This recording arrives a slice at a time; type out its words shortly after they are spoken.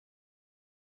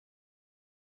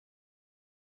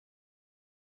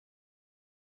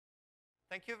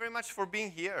Thank you very much for being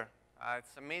here.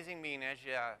 It's amazing being in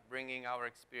Asia, bringing our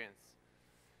experience.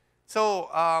 So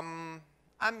I'm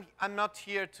not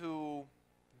here to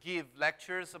give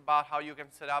lectures about how you can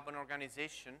set up an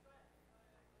organization.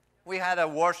 We had a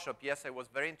workshop. Yes, it was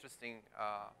very interesting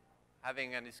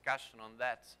having a discussion on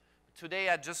that. Today,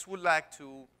 I just would like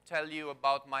to tell you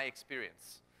about my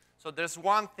experience. So there's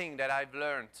one thing that I've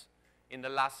learned in the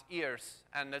last years,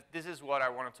 and this is what I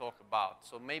want to talk about.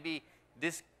 So maybe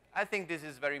I think this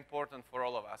is very important for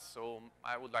all of us, so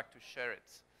I would like to share it.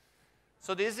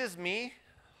 So this is me.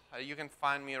 You can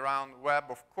find me around the web,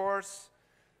 of course.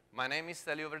 My name is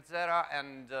Stelio Verzera,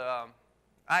 and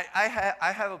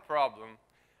I have a problem.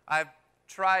 I've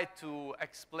tried to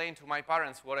explain to my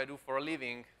parents what I do for a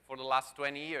living for the last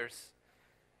 20 years.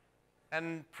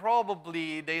 And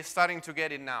probably they're starting to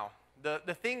get it now.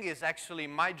 The thing is, actually,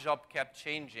 my job kept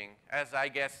changing, as I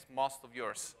guess most of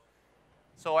yours.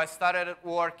 So I started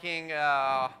working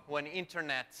when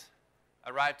internet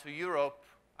arrived to Europe.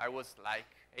 I was like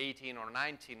 18 or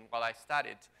 19 while I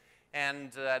studied.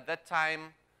 And at that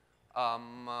time,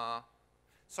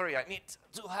 sorry, I need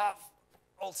to have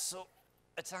also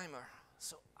a timer.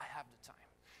 So I have the time.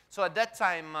 So at that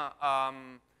time,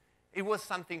 it was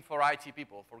something for IT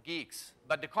people, for geeks.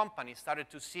 But the company started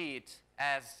to see it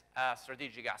as a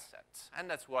strategic asset. And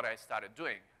that's what I started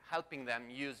doing, helping them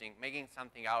making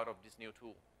something out of this new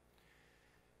tool.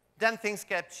 Then things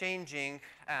kept changing,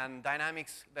 and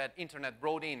dynamics that internet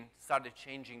brought in started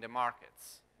changing the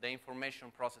markets, the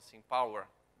information processing power.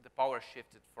 The power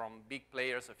shifted from big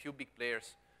players, a few big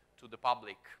players, to the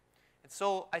public. And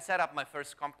so I set up my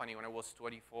first company when I was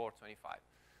 24, 25.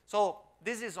 So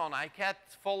this is I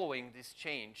kept following this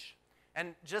change.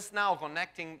 And just now,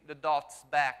 connecting the dots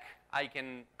back, I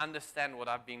can understand what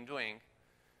I've been doing.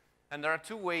 And there are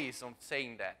two ways of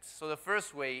saying that. So the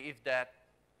first way is that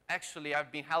actually I've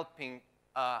been helping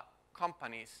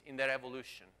companies in their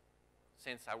evolution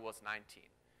since I was 19.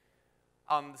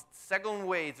 The second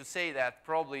way to say that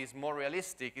probably is more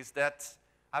realistic is that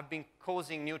I've been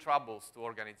causing new troubles to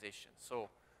organizations. So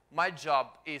my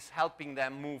job is helping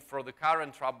them move from the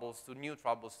current troubles to new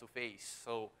troubles to face.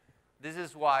 So this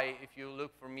is why, if you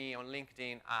look for me on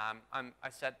LinkedIn, I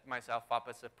set myself up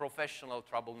as a professional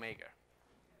troublemaker.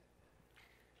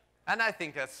 And I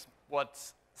think that's what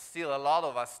still a lot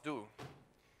of us do.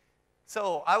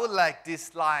 So I would like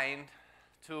this line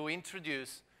to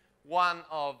introduce one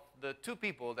of the two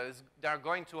people that are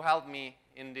going to help me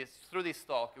through this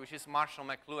talk, which is Marshall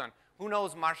McLuhan. Who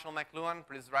knows Marshall McLuhan?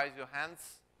 Please raise your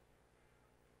hands.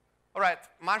 All right,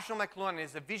 Marshall McLuhan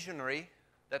is a visionary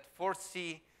that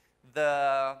foresaw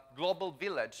the global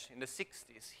village in the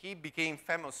 60s. He became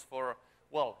famous for,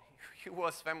 well, he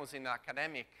was famous in the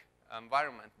academic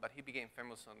environment, but he became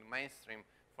famous on the mainstream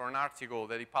for an article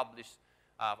that he published,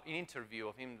 an interview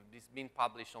of him that's been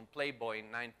published on Playboy in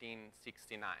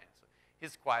 1969. So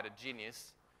he's quite a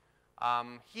genius.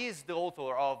 He is the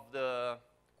author of the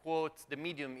quote, "The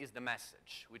medium is the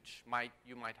message," which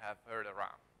you might have heard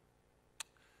around.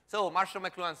 So Marshall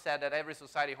McLuhan said that every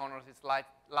society honors its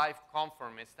life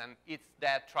conformists and its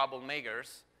dead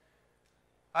troublemakers.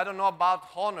 I don't know about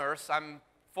honors.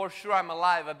 For sure I'm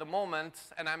alive at the moment,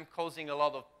 and I'm causing a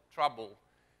lot of trouble.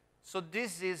 So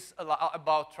this is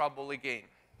about trouble again.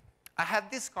 I had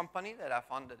this company that I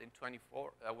founded in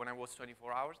when I was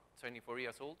 24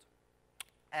 years old.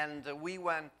 And we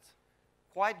went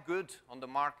quite good on the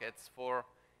markets for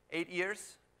 8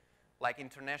 years. Like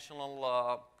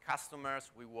international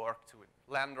customers, we worked with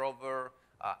Land Rover,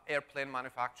 airplane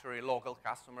manufacturer, local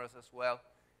customers as well.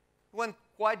 It went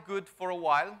quite good for a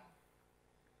while.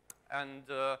 And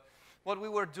what we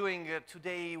were doing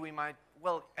today,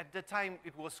 at the time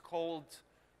it was called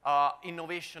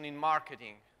innovation in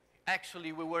marketing.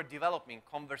 Actually, we were developing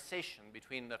conversation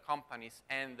between the companies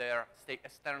and their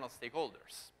external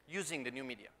stakeholders using the new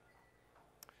media.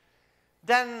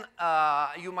 Then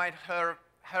you might have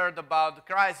heard about the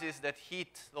crisis that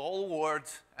hit the whole world,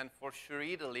 and for sure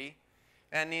Italy.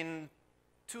 And in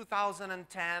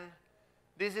 2010,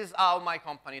 this is how my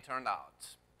company turned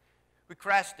out. We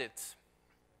crashed it,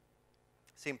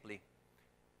 simply.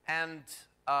 And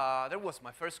that was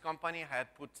my first company. I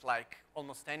had put like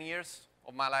almost 10 years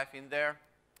of my life in there.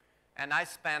 And I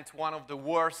spent one of the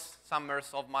worst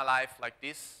summers of my life like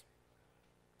this.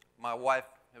 My wife,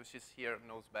 she's here,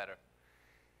 knows better.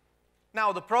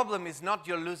 Now, the problem is not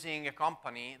you're losing a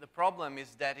company. The problem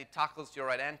is that it tackles your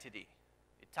identity.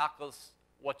 It tackles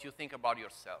what you think about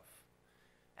yourself.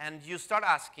 And you start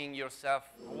asking yourself,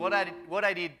 what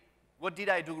did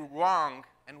I do wrong,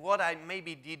 and what I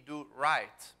maybe did do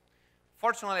right?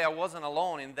 Fortunately, I wasn't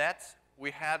alone in that.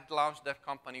 We had launched that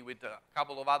company with a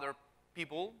couple of other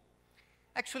people.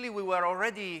 Actually, we were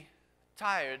already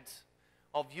tired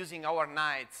of using our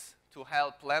nights to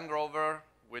help Land Rover,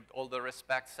 with all the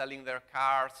respect, selling their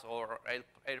cars, or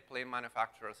airplane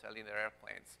manufacturers selling their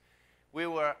airplanes. We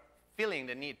were feeling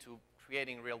the need to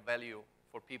creating real value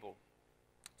for people.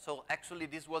 So actually,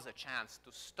 this was a chance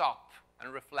to stop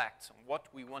and reflect on what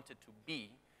we wanted to be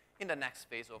in the next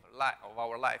phase of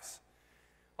our lives.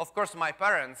 Of course, my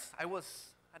parents, I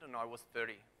don't know, I was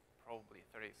 30, probably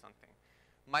 30-something.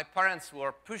 My parents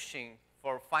were pushing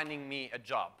for finding me a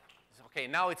job. Said, okay,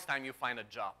 now it's time you find a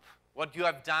job. What you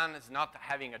have done is not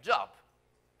having a job.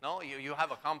 No, you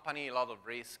have a company, a lot of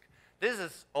risk. This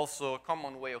is also a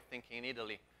common way of thinking in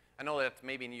Italy. I know that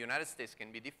maybe in the United States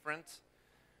can be different,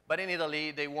 but in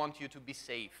Italy, they want you to be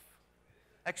safe.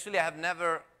 Actually, I have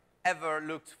never, ever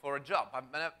looked for a job.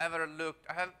 I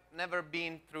have never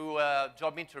been through a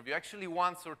job interview. Actually,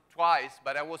 once or twice,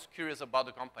 but I was curious about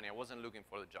the company. I wasn't looking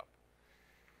for the job.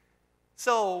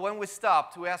 So when we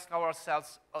stopped, we asked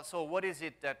ourselves, so what is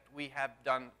it that we have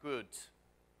done good?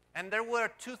 And there were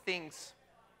two things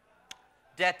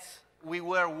that we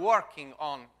were working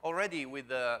on already with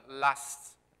the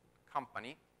last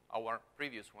company, our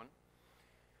previous one.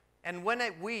 And when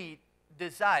we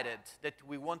decided that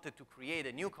we wanted to create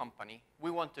a new company, we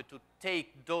wanted to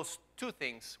take those two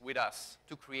things with us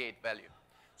to create value.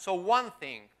 So one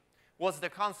thing was the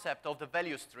concept of the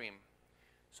value stream.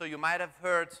 So you might have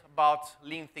heard about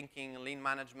lean thinking, lean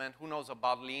management. Who knows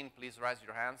about lean? Please raise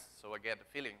your hands so I get the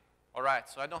feeling. All right,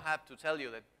 so I don't have to tell you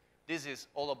that this is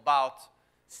all about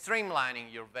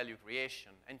streamlining your value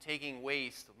creation and taking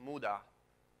waste, muda,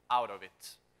 out of it.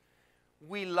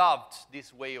 We loved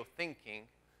this way of thinking,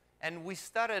 and we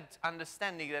started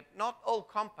understanding that not all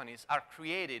companies are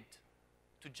created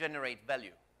to generate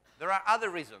value. There are other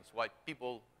reasons why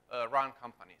people run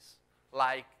companies,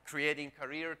 like creating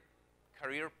career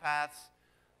paths,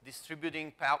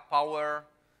 distributing power.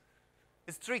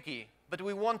 It's tricky, but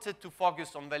we wanted to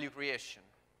focus on value creation.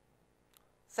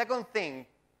 Second thing,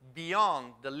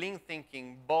 beyond the lean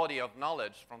thinking body of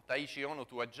knowledge, from Taishi Ono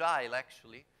to Agile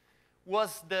actually,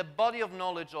 was the body of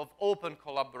knowledge of open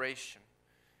collaboration,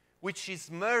 which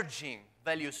is merging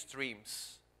value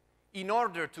streams in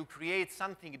order to create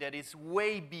something that is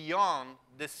way beyond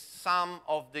the sum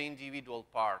of the individual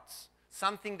parts,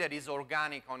 something that is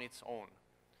organic on its own.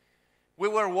 We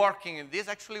were working in this.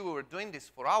 Actually, we were doing this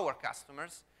for our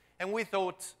customers, and we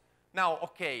thought, now,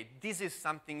 okay, this is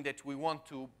something that we want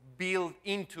to build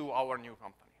into our new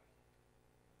company.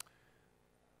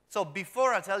 So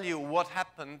before I tell you what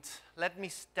happened, let me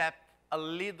step a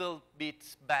little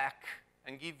bit back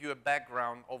and give you a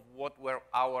background of what were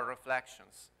our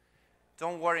reflections.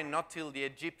 Don't worry, not till the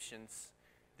Egyptians.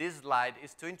 This slide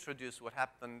is to introduce what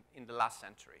happened in the last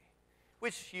century,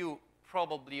 which you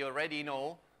probably already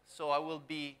know, so I will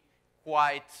be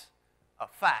quite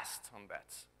fast on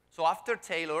that. So after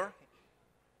Taylor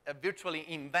virtually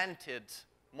invented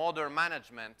modern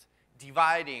management,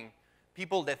 dividing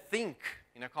people that think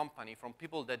in a company from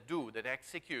people that do, that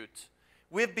execute,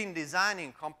 we've been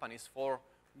designing companies for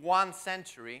 1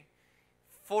 century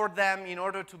for them in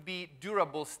order to be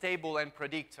durable, stable, and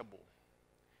predictable.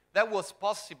 That was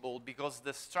possible because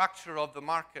the structure of the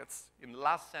markets in the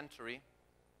last century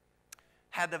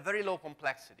had a very low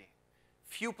complexity.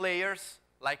 Few players,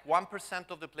 like 1%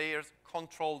 of the players,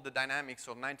 controlled the dynamics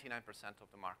of 99% of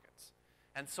the markets.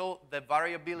 And so the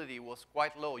variability was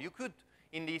quite low. You could,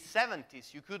 in the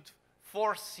 70s, you could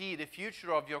foresee the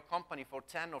future of your company for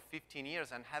 10 or 15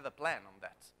 years and have a plan on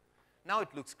that. Now it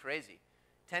looks crazy.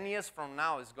 10 years from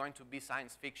now is going to be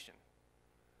science fiction.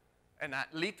 And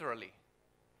literally.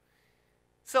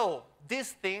 So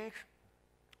this thing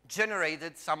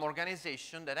generated some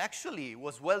organization that actually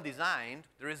was well designed.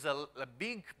 There is a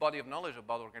big body of knowledge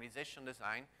about organization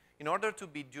design in order to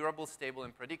be durable, stable,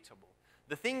 and predictable.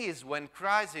 The thing is, when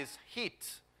crisis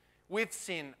hit, we've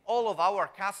seen all of our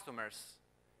customers,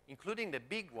 including the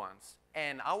big ones,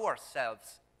 and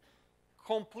ourselves,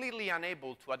 completely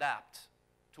unable to adapt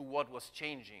to what was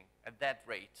changing at that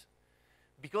rate.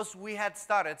 Because we had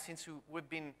started, since we've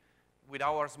been with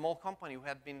our small company, we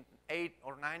had been 8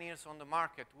 or 9 years on the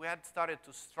market, we had started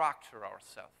to structure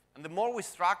ourselves. And the more we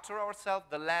structure ourselves,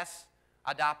 the less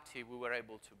adaptive we were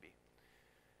able to be.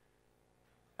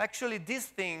 Actually, this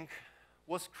thing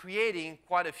was creating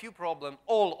quite a few problems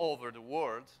all over the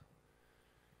world.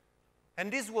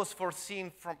 And this was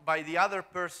foreseen by the other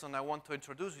person I want to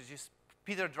introduce, which is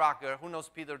Peter Drucker. Who knows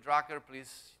Peter Drucker?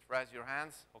 Please raise your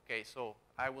hands. Okay, so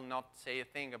I will not say a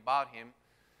thing about him.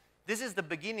 This is the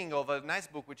beginning of a nice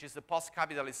book, which is The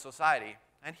Post-Capitalist Society.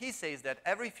 And he says that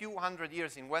every few hundred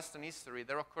years in Western history,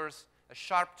 there occurs a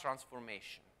sharp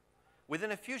transformation,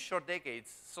 Within a few short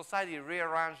decades, society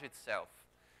rearranged itself.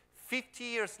 50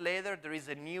 years later, there is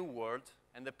a new world,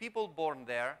 and the people born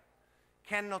there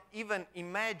cannot even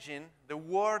imagine the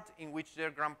world in which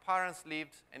their grandparents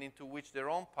lived and into which their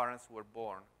own parents were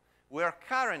born. We are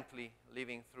currently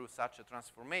living through such a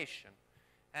transformation.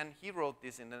 And he wrote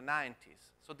this in the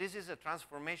 90s. So this is a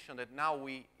transformation that now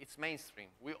it's mainstream.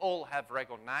 We all have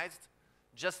recognized.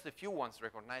 Just a few ones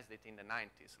recognized it in the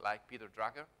 90s, like Peter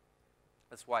Drucker.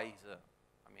 That's why he's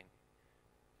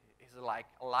like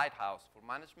a lighthouse for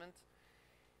management.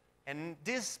 And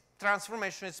this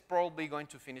transformation is probably going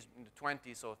to finish in the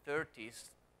 20s or 30s,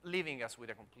 leaving us with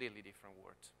a completely different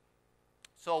world.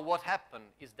 So what happened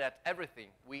is that everything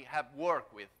we have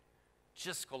worked with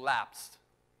just collapsed.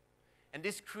 And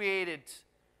this created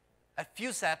a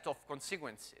few set of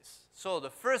consequences. So the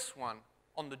first one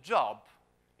on the job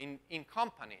in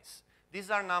companies. These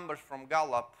are numbers from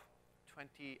Gallup,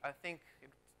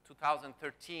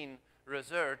 2013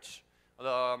 research,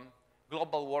 the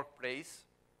global workplace.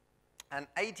 And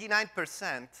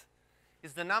 89%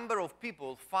 is the number of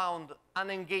people found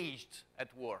unengaged at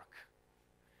work.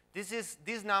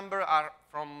 These numbers are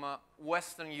from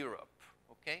Western Europe,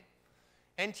 okay?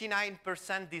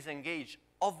 89% disengaged,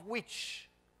 of which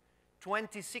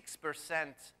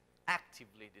 26%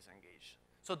 actively disengaged.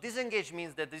 So disengaged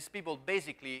means that these people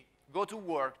basically go to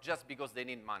work just because they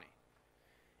need money.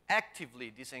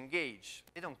 Actively disengaged,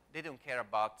 they don't care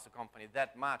about the company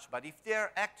that much, but if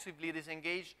they're actively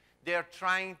disengaged, they're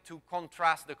trying to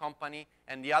contrast the company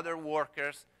and the other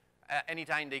workers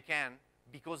anytime they can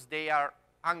because they are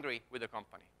angry with the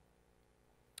company.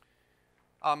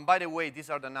 By the way, these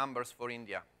are the numbers for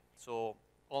India. So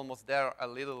almost they're a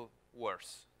little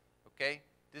worse, okay?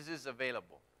 This is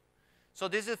available. So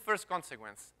this is first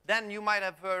consequence. Then you might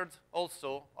have heard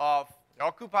also of the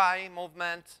Occupy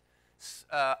movement,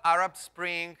 Arab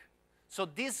Spring. So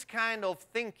this kind of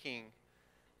thinking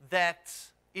that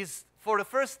is, for the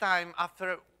first time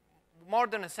after more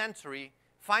than a century,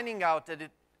 finding out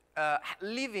that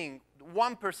leaving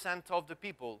 1% of the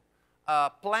people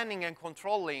planning and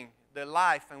controlling the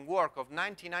life and work of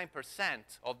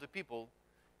 99% of the people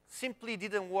simply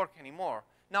didn't work anymore.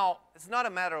 Now, it's not a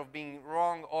matter of being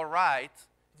wrong or right.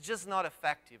 It's just not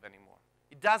effective anymore.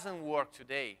 It doesn't work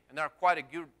today, and there are quite a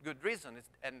good reason.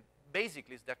 And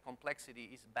basically, it's that complexity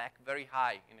is back very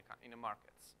high in the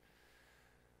markets.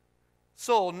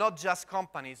 So not just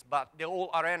companies, but the whole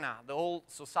arena, the whole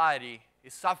society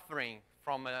is suffering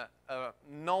from a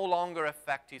no longer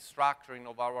effective structuring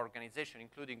of our organization,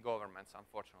 including governments,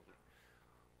 unfortunately.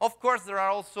 Of course, there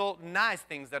are also nice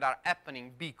things that are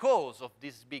happening because of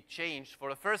this big change. For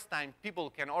the first time, people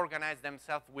can organize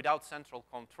themselves without central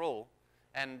control.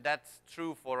 And that's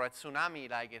true for a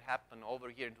tsunami like it happened over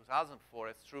here in 2004.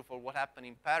 It's true for what happened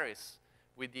in Paris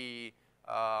with the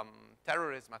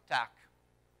terrorism attack.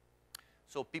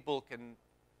 So people can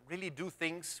really do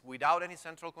things without any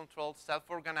central control,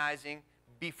 self-organizing,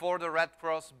 before the Red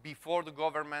Cross, before the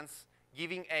governments,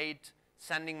 giving aid,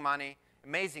 sending money.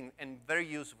 Amazing and very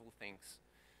useful things.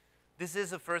 This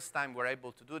is the first time we're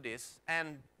able to do this,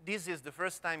 and this is the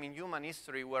first time in human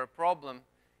history where a problem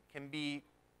can be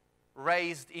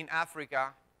raised in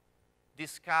Africa,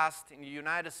 discussed in the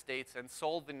United States, and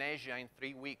solved in Asia in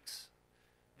 3 weeks.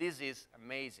 This is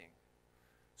amazing.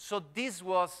 So this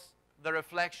was the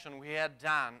reflection we had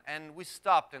done, and we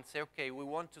stopped and said, okay, we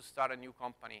want to start a new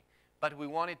company, but we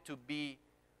want it to be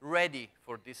ready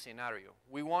for this scenario.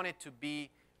 We want it to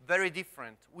be very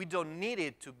different. We don't need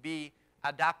it to be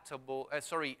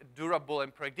durable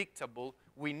and predictable.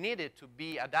 We need it to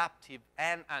be adaptive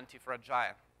and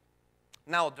anti-fragile.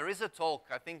 Now, there is a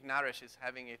talk, I think Naresh is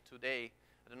having it today,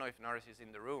 I don't know if Naresh is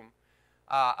in the room,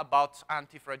 about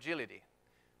anti-fragility.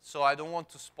 So I don't want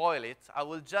to spoil it. I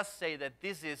will just say that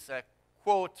this is a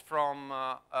quote from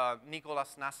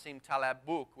Nicholas Nassim Taleb's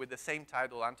book with the same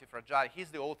title, Anti-Fragile. He's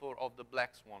the author of The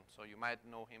Black Swan, so you might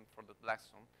know him for The Black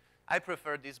Swan. I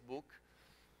prefer this book.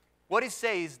 What it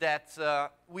says is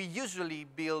that we usually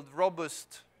build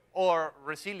robust or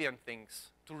resilient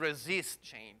things to resist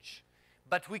change.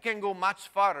 But we can go much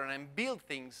farther and build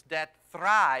things that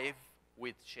thrive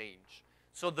with change.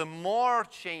 So the more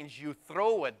change you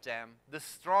throw at them, the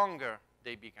stronger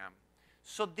they become.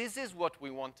 So this is what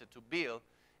we wanted to build.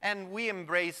 And we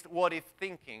embraced what-if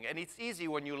thinking. And it's easy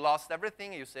when you lost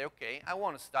everything. You say, OK, I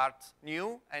want to start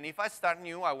new. And if I start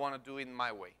new, I want to do it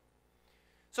my way.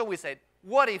 So we said,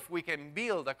 what if we can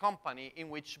build a company in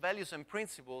which values and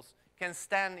principles can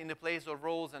stand in the place of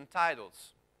roles and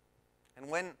titles? And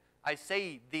when I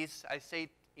say this, I say it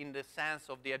in the sense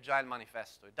of the Agile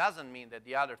Manifesto. It doesn't mean that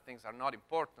the other things are not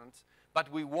important,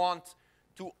 but we want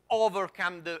to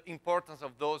overcome the importance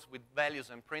of those with values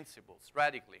and principles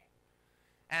radically.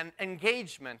 And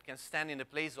engagement can stand in the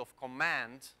place of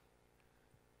command,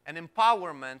 and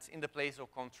empowerment in the place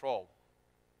of control.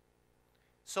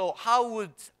 So how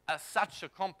would such a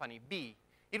company be?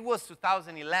 It was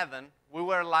 2011. We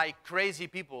were like crazy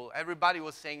people. Everybody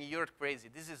was saying, you're crazy.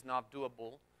 This is not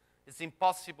doable. It's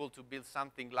impossible to build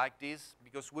something like this,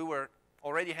 because we were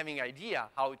already having an idea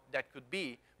how that could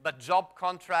be. But job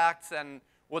contracts and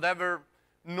whatever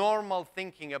normal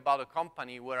thinking about a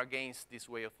company were against this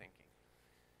way of thinking.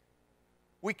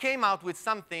 We came out with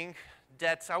something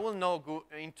that I will not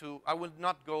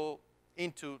go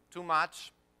into too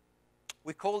much.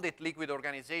 We called it Liquid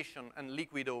Organization, and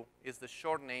LiquidO is the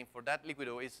short name for that.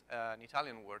 LiquidO is an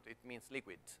Italian word. It means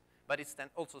liquid, but it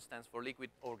also stands for Liquid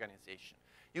Organization.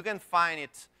 You can find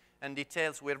it in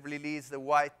details. We have released a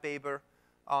white paper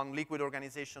on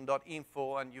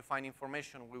liquidorganization.info, and you find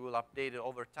information. We will update it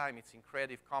over time. It's in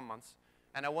Creative Commons.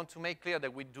 And I want to make clear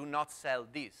that we do not sell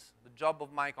this. The job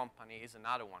of my company is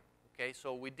another one. Okay?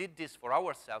 So we did this for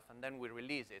ourselves, and then we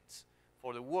release it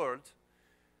for the world.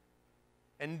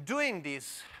 And doing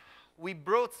this, we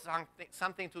brought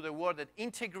something to the world that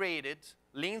integrated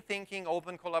lean thinking,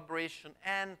 open collaboration,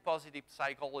 and positive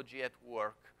psychology at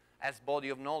work as body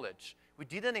of knowledge. We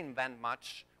didn't invent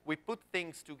much. We put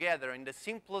things together in the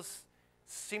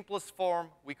simplest form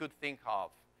we could think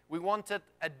of. We wanted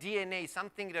a DNA,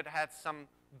 something that had some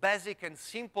basic and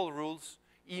simple rules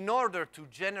in order to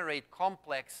generate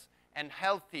complex and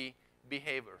healthy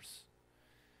behaviors.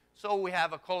 So we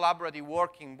have a collaborative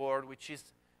working board, which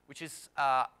is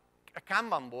a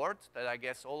Kanban board that I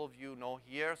guess all of you know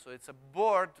here. So it's a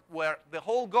board where the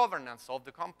whole governance of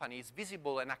the company is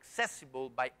visible and accessible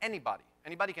by anybody.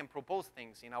 Anybody can propose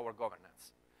things in our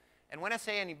governance. And when I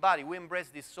say anybody, we embrace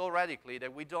this so radically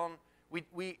that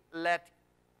we let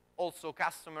also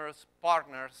customers,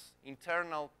 partners,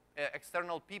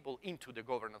 external people into the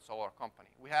governance of our company.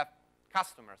 We have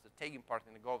customers that are taking part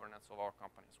in the governance of our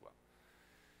company as well.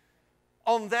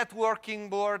 On that working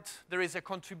board, there is a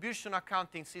contribution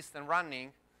accounting system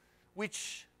running,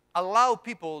 which allow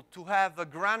people to have a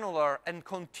granular and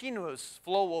continuous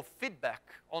flow of feedback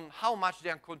on how much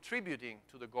they are contributing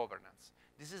to the governance.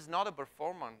 This is not a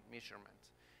performance measurement.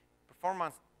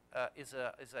 Performance is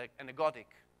an egotic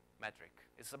metric.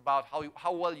 It's about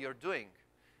how well you're doing.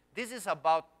 This is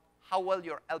about how well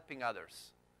you're helping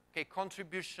others. Okay,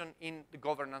 contribution in the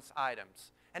governance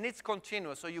items. And it's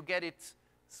continuous, so you get it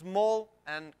small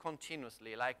and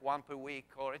continuously, like one per week,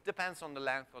 or it depends on the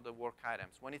length of the work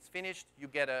items. When it's finished, you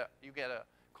get a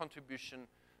contribution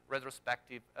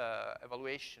retrospective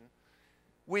evaluation.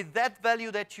 With that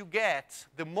value that you get,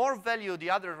 the more value the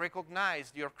other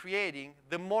recognized you're creating,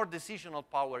 the more decisional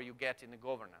power you get in the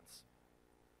governance.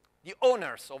 The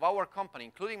owners of our company,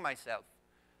 including myself,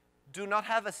 do not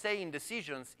have a say in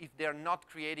decisions if they're not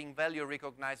creating value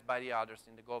recognized by the others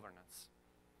in the governance.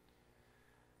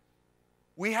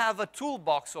 We have a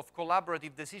toolbox of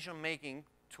collaborative decision-making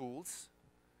tools,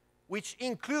 which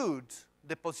include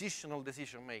the positional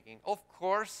decision-making. Of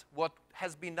course, what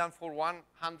has been done for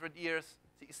 100 years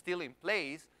is still in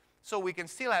place, so we can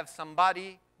still have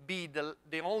somebody be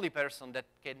the only person that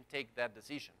can take that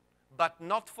decision, but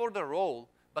not for the role,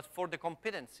 but for the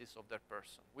competencies of that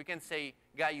person. We can say,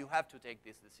 guy, you have to take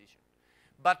this decision.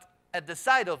 But at the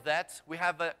side of that, we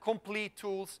have complete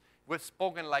tools. We've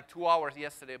spoken like 2 hours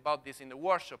yesterday about this in the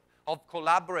workshop, of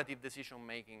collaborative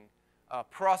decision-making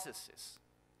processes,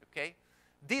 okay?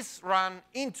 This run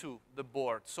into the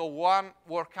board. So one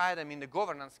work item in the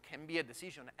governance can be a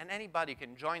decision, and anybody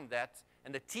can join that,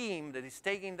 and the team that is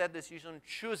taking that decision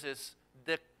chooses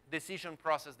the decision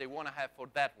process they want to have for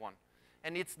that one.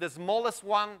 And it's the smallest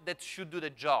one that should do the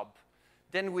job.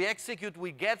 Then we execute,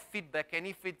 we get feedback, and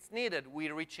if it's needed, we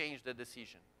rechange the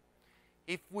decision.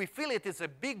 If we feel it is a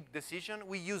big decision,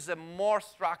 we use a more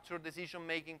structured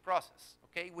decision-making process,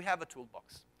 okay? We have a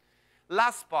toolbox.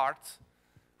 Last part,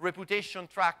 reputation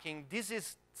tracking. This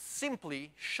is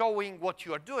simply showing what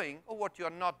you are doing or what you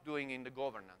are not doing in the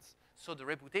governance. So the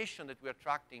reputation that we are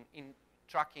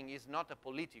tracking is not a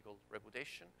political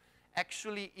reputation.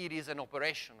 Actually, it is an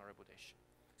operational reputation.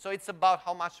 So it's about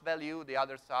how much value the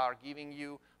others are giving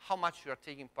you, how much you are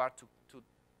taking part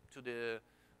to the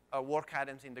work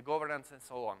items in the governance, and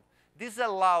so on. This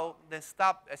allows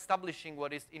establishing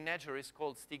what is in nature is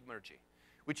called stigmergy,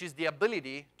 which is the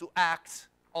ability to act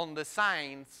on the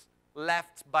signs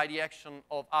left by the action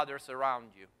of others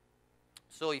around you.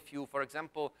 So if you, for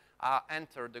example,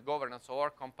 enter the governance of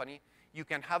our company, you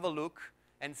can have a look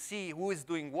and see who is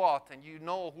doing what, and you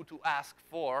know who to ask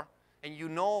for, and you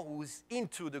know who's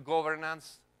into the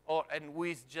governance and who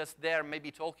is just there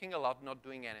maybe talking a lot, not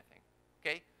doing anything,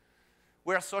 okay?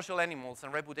 We are social animals,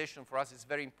 and reputation for us is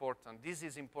very important. This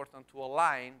is important to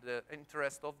align the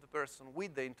interest of the person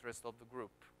with the interest of the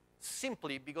group,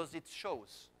 simply because it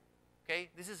shows, okay?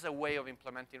 This is a way of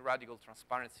implementing radical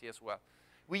transparency as well.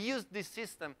 We use this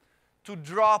system to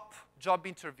drop job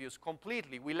interviews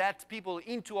completely. We let people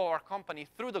into our company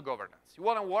through the governance. You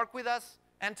want to work with us?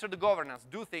 Enter the governance,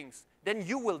 do things. Then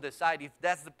you will decide if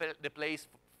that's the place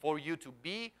for you to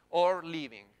be or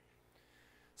leaving.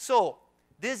 So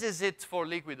this is it for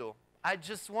LiquidO. I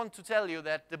just want to tell you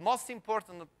that the most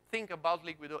important thing about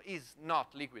LiquidO is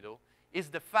not LiquidO, is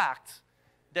the fact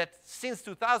that since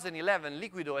 2011,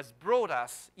 LiquidO has brought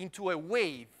us into a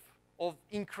wave of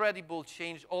incredible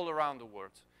change all around the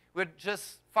world. We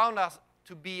just found us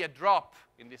to be a drop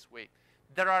in this wave.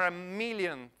 There are a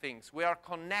million things. We are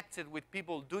connected with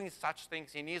people doing such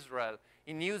things in Israel,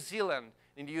 in New Zealand,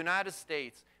 in the United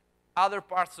States, other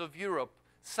parts of Europe.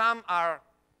 Some are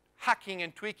hacking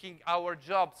and tweaking our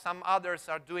jobs. Some others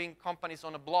are doing companies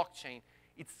on a blockchain.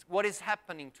 What is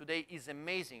happening today is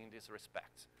amazing in this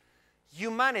respect.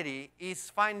 Humanity is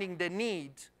finding the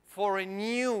need for a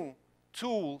new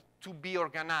tool to be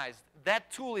organized. That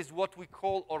tool is what we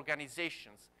call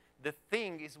organizations. The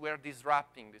thing is we're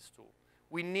disrupting this tool.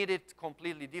 We need it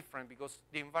completely different because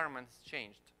the environment has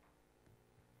changed.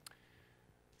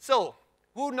 So,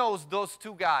 who knows those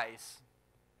two guys?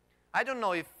 I don't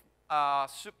know if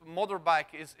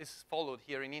motorbike is followed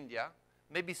here in India.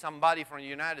 Maybe somebody from the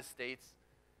United States.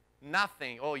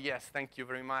 Nothing. Oh, yes, thank you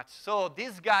very much. So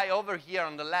this guy over here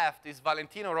on the left is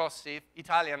Valentino Rossi,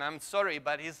 Italian. I'm sorry,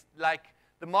 but he's like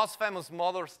the most famous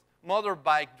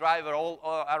motorbike driver all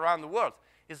around the world.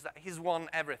 He's won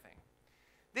everything.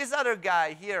 This other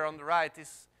guy here on the right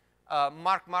is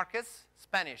Marc Marquez,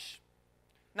 Spanish.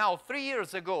 Now, 3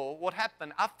 years ago, what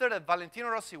happened, after that Valentino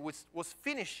Rossi was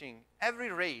finishing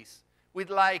every race with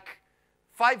like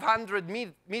 500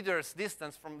 meters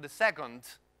distance from the second,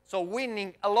 so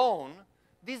winning alone,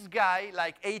 this guy,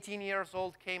 like 18 years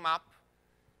old, came up,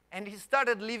 and he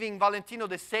started leaving Valentino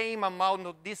the same amount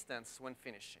of distance when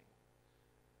finishing.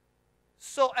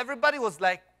 So everybody was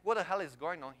like, what the hell is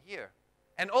going on here?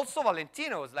 And also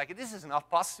Valentino was like, this is not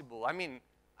possible. I mean,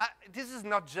 this is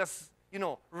not just, you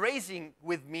know, racing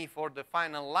with me for the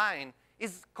final line.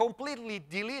 It's completely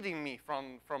deleting me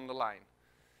from the line.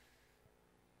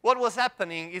 What was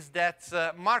happening is that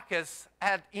Marquez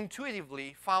had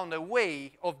intuitively found a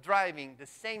way of driving the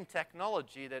same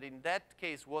technology that in that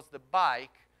case was the bike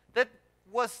that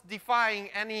was defying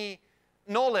any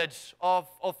knowledge of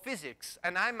physics.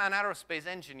 And I'm an aerospace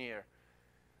engineer.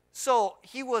 So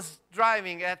he was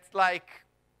driving at like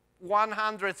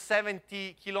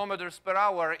 170 kilometers per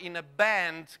hour in a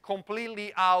band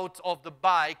completely out of the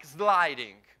bike,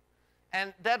 sliding.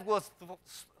 And that was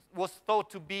thought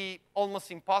to be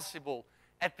almost impossible,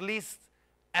 at least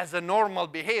as a normal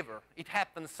behavior. It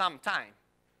happened sometime.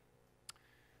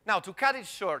 Now, to cut it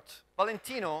short,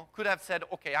 Valentino could have said,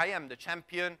 okay, I am the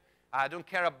champion. I don't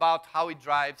care about how he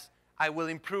drives. I will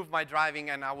improve my driving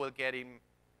and I will get him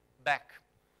back.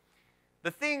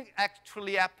 The thing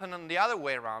actually happened on the other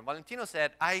way around. Valentino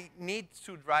said, I need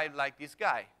to drive like this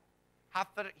guy.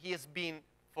 After he has been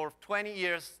for 20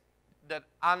 years the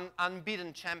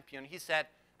unbeaten champion, he said,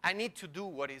 I need to do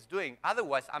what he's doing.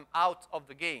 Otherwise, I'm out of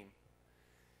the game.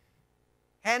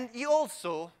 And he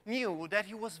also knew that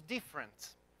he was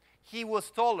different. He was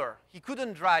taller. He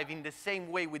couldn't drive in the same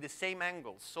way with the same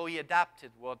angles. So he adapted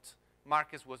what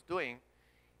Marquez was doing.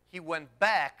 He went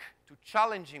back to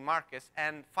challenging Marquez,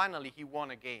 and finally he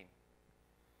won again.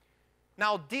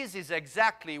 Now, this is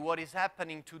exactly what is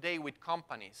happening today with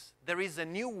companies. There is a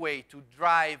new way to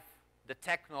drive the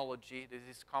technology,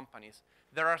 these companies.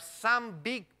 There are some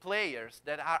big players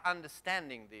that are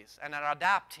understanding this and are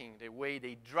adapting the way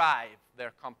they drive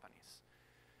their companies.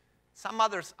 Some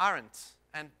others aren't,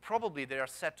 and probably they are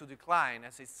set to decline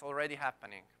as it's already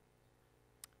happening.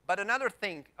 But another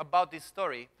thing about this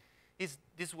story is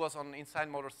this was on Inside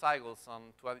Motorcycles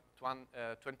on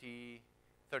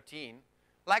 2013.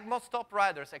 Like most top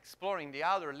riders exploring the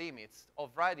outer limits of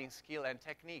riding skill and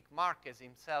technique, Marquez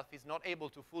himself is not able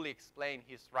to fully explain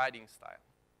his riding style.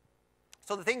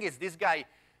 So the thing is, this guy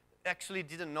actually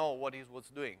didn't know what he was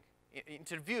doing.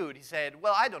 Interviewed, he said,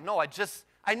 well, I don't know.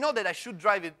 I know that I should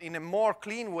drive it in a more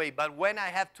clean way, but when I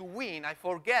have to win, I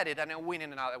forget it and I win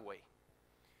in another way.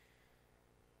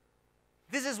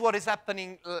 This is what is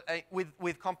happening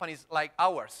with companies like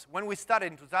ours. When we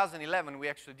started in 2011, we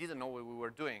actually didn't know what we were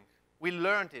doing. We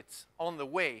learned it on the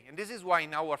way. And this is why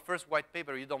in our first white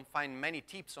paper, you don't find many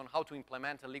tips on how to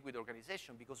implement a liquid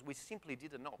organization, because we simply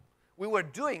didn't know. We were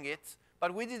doing it,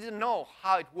 but we didn't know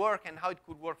how it worked and how it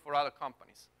could work for other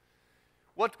companies.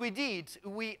 What we did,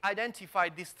 we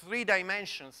identified these 3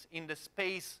 dimensions in the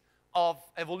space of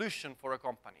evolution for a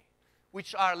company,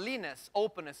 which are leanness,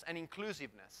 openness, and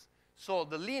inclusiveness. So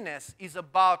the leanness is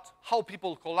about how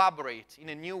people collaborate in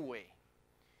a new way.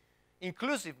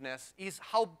 Inclusiveness is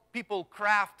how people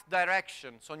craft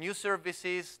direction, so new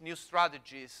services, new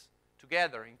strategies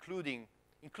together, including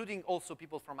also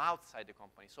people from outside the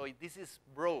company. So this is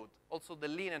broad. Also the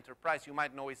lean enterprise, you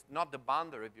might know, is not the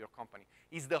boundary of your company.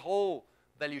 It's the whole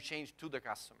value chain to the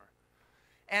customer.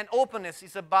 And openness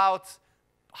is about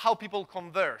how people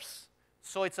converse.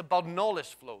 So it's about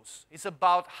knowledge flows. It's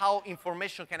about how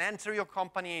information can enter your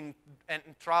company and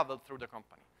travel through the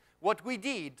company. What we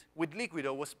did with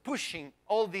LiquidO was pushing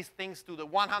all these things to the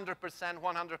 100%, 100%,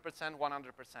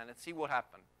 100%, and see what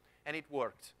happened. And it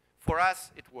worked. For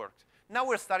us, it worked. Now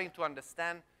we're starting to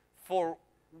understand for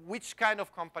which kind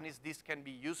of companies this can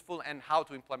be useful and how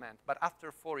to implement, but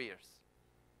after 4 years.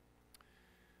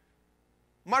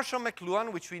 Marshall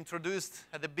McLuhan, which we introduced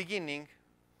at the beginning,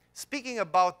 speaking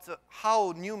about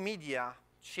how new media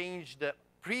changed the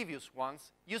previous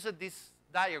ones, used this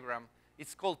diagram.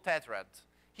 It's called tetrad.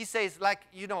 He says, like,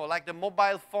 you know, like the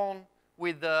mobile phone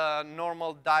with the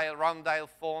normal dial, round dial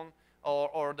phone,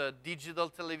 or the digital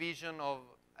television, or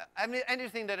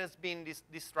anything that has been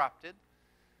disrupted.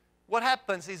 What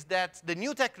happens is that the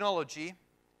new technology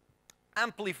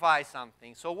amplifies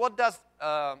something. So what does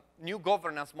a new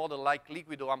governance model like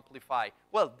LiquidO amplify?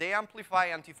 Well, they amplify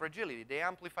anti-fragility. They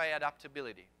amplify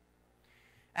adaptability.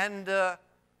 And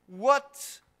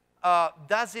what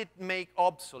does it make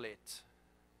obsolete?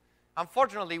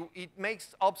 Unfortunately, it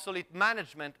makes obsolete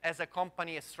management as a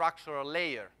company a structural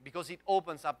layer because it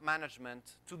opens up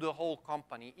management to the whole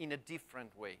company in a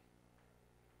different way.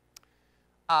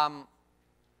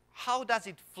 How does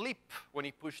it flip when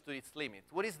it pushes to its limit?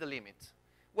 What is the limit?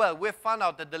 Well, we found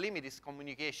out that the limit is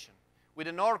communication. With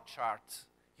an org chart,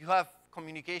 you have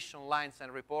communication lines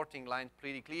and reporting lines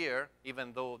pretty clear,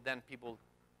 even though then people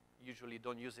usually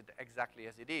don't use it exactly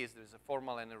as it is. There's a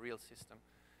formal and a real system.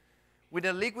 With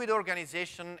a liquid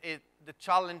organization, the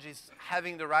challenge is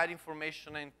having the right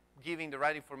information and giving the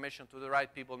right information to the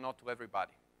right people, not to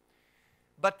everybody.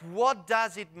 But what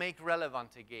does it make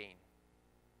relevant again?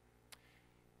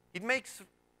 It makes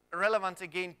relevant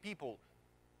again people.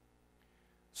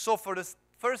 So for the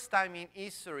first time in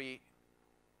history,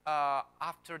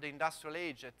 after the industrial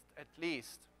age at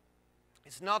least,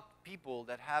 it's not people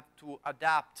that have to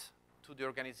adapt to the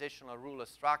organizational rule or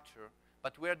structure,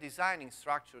 but we're designing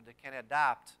structure that can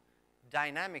adapt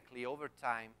dynamically over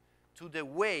time to the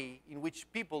way in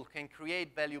which people can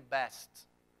create value best.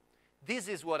 This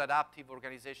is what adaptive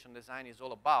organization design is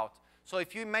all about. So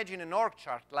if you imagine an org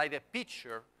chart like a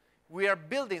picture, we are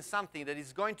building something that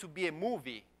is going to be a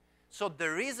movie. So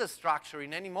there is a structure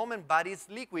in any moment, but it's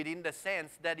liquid in the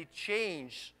sense that it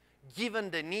changes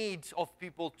given the needs of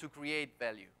people to create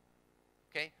value.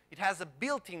 Okay? It has a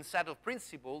built-in set of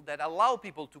principles that allow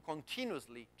people to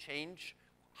continuously change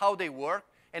how they work,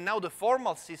 and now the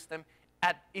formal system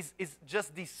is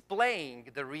just displaying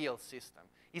the real system.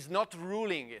 It's not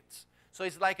ruling it. So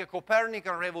it's like a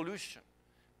Copernican revolution.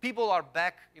 People are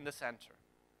back in the center.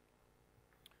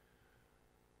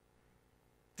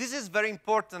 This is very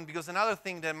important because another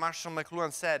thing that Marshall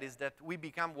McLuhan said is that we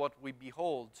become what we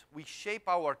behold. We shape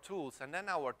our tools, and then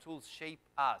our tools shape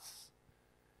us.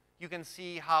 You can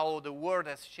see how the world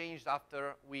has changed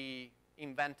after we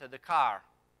invented the car.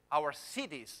 Our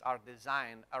cities are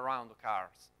designed around the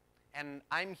cars. And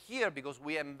I'm here because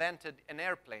we invented an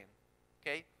airplane,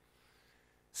 okay?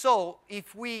 So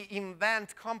if we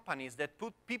invent companies that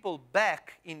put people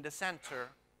back in the center,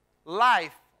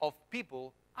 life of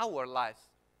people, our lives,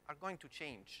 are going to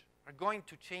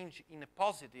change in a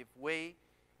positive way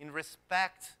in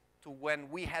respect to when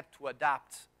we had to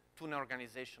adapt to an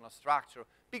organizational structure,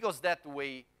 because that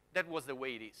was the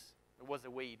way it is. It was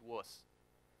the way it was.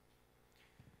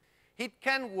 It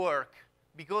can work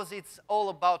because it's all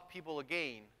about people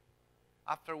again,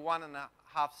 after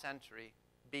 1.5 centuries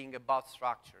being about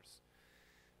structures.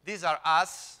 These are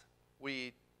us.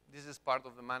 This is part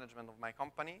of the management of my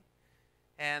company.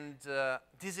 And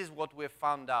this is what we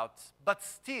found out. But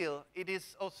still, it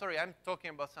is, oh, sorry, I'm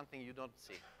talking about something you don't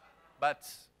see. But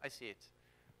I see it.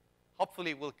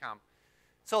 Hopefully it will come.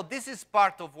 So this is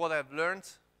part of what I've learned.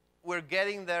 We're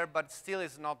getting there, but still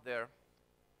it's not there.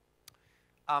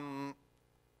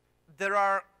 There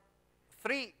are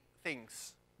 3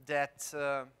 things that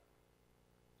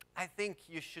I think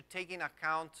you should take in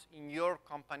account in your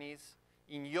companies,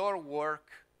 in your work,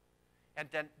 and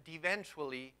then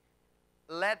eventually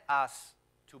led us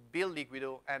to build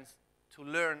LiquidO and to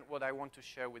learn what I want to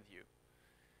share with you.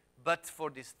 But for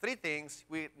these three things,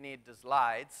 we need the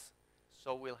slides,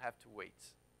 so we'll have to wait.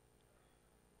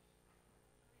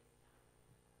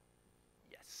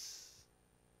 Yes.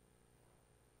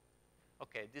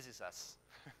 Okay, this is us.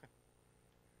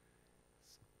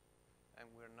 And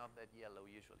we're not that yellow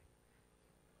usually.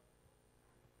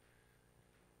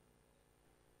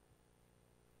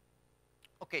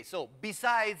 Okay, so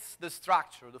besides the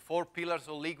structure, the 4 pillars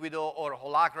of LiquidO or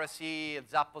holacracy,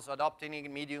 Zappos adopting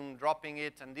it, Medium dropping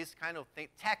it, and this kind of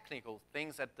technical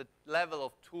things at the level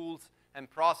of tools and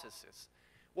processes,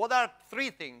 what are 3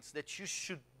 things that you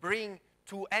should bring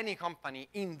to any company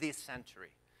in this century?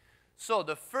 So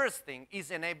the first thing is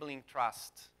enabling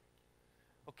trust.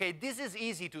 Okay, this is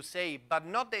easy to say, but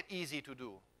not that easy to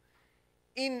do.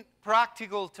 In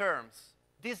practical terms,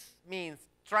 this means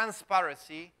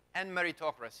transparency and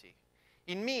meritocracy.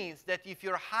 It means that if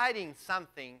you're hiding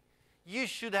something, you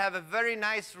should have a very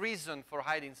nice reason for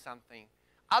hiding something.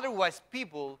 Otherwise,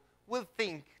 people will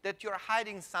think that you're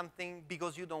hiding something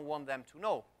because you don't want them to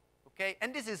know. Okay?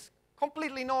 And this is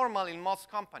completely normal in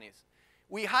most companies.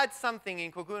 We hide something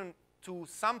in Cocoon to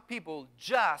some people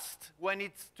just when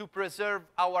it's to preserve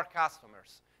our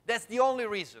customers. That's the only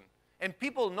reason. And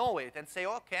people know it and say,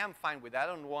 okay, I'm fine with that.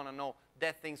 I don't want to know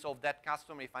that things of that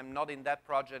customer if I'm not in that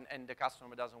project and the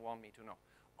customer doesn't want me to know.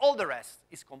 All the rest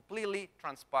is completely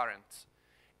transparent.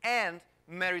 And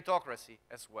meritocracy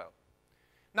as well.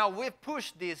 Now, we've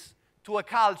pushed this to a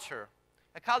culture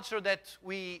that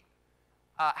we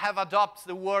have adopted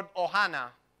the word ohana,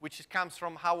 which comes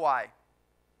from Hawaii.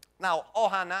 Now,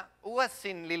 ohana, who has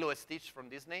seen Lilo and Stitch from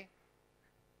Disney?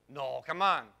 No, come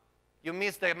on. You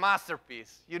missed a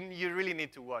masterpiece. You really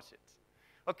need to watch it.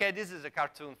 Okay, this is a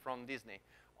cartoon from Disney.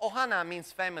 Ohana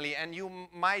means family, and you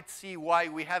might see why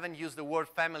we haven't used the word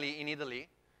family in Italy.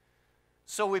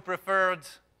 So we preferred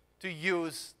to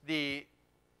use the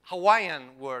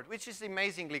Hawaiian word, which is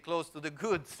amazingly close to the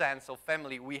good sense of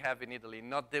family we have in Italy,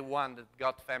 not the one that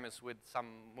got famous with some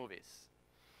movies.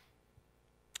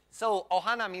 So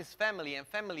ohana means family, and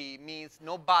family means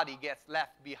nobody gets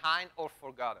left behind or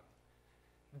forgotten.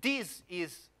 This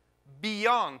is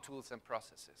beyond tools and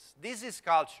processes. This is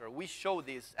culture. We show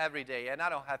this every day, and I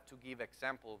don't have to give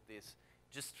example of this.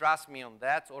 Just trust me on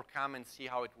that or come and see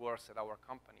how it works at our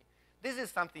company. This is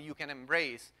something you can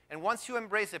embrace, and once you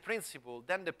embrace a principle,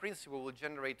 then the principle will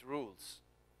generate rules,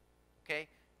 okay?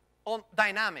 On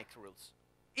dynamic rules.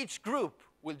 Each group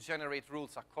will generate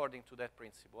rules according to that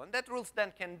principle, and that rules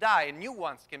then can die, and new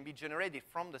ones can be generated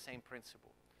from the same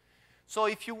principle. So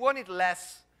if you want it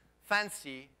less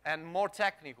fancy and more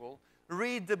technical,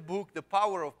 read the book, The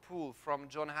Power of Pull from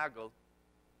John Hagel.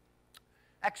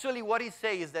 Actually, what he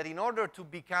says is that in order to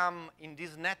become, in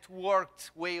this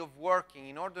networked way of working,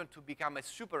 in order to become a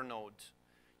supernode,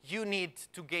 you need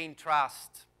to gain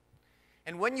trust.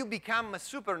 And when you become a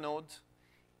supernode,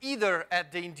 either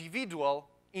at the individual,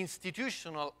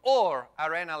 institutional, or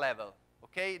arena level,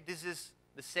 okay, this is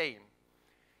the same.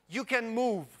 You can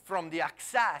move from the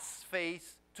access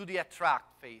phase to the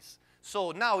attract phase.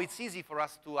 So now it's easy for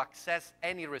us to access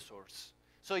any resource.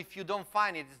 So if you don't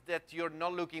find it, it's that you're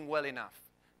not looking well enough.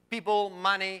 People,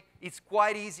 money, it's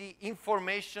quite easy.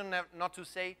 Information, not to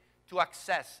say, to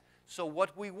access. So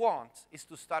what we want is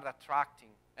to start attracting.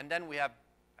 And then we have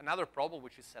another problem,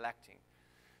 which is selecting.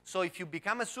 So if you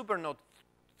become a supernode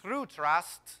through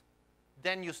trust,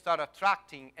 then you start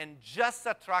attracting. And just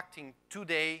attracting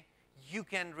today, you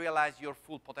can realize your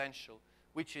full potential,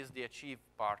 which is the achieve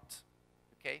part,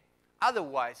 okay?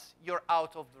 Otherwise, you're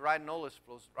out of the right knowledge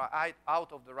flows,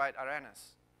 out of the right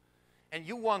arenas. And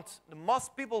you want the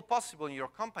most people possible in your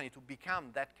company to become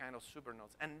that kind of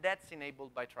supernodes, and that's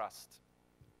enabled by trust.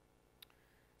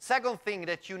 Second thing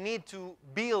that you need to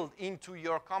build into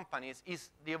your companies is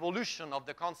the evolution of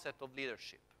the concept of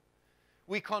leadership.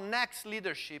 We connect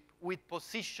leadership with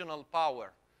positional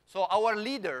power. So our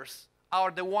leaders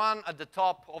are the one at the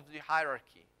top of the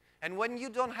hierarchy. And when you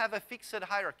don't have a fixed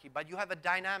hierarchy, but you have a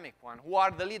dynamic one, who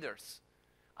are the leaders?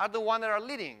 Are the ones that are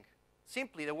leading,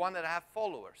 simply the ones that have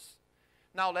followers.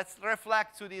 Now, let's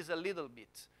reflect to this a little bit.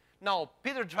 Now,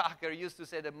 Peter Drucker used to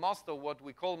say that most of what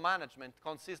we call management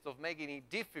consists of making it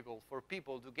difficult for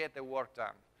people to get their work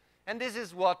done. And this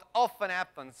is what often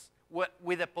happens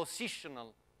with a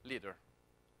positional leader.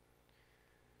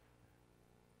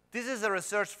 This is a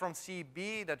research from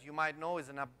CEB that you might know is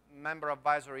a member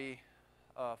advisory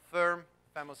firm,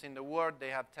 famous in the world. They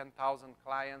have 10,000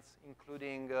 clients,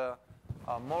 including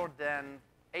more than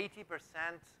 80%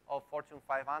 of Fortune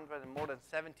 500 and more than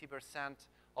 70%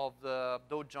 of the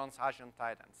Dow Jones Asian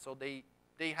Titans. So they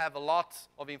have a lot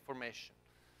of information.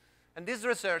 And this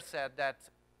research said that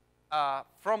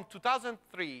from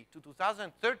 2003 to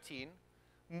 2013,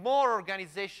 more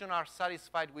organizations are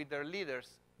satisfied with their leaders.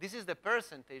 This is the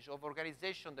percentage of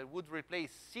organizations that would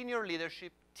replace senior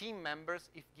leadership team members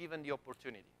if given the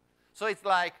opportunity. So it's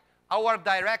like our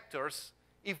directors,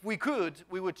 if we could,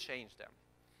 we would change them.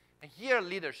 And here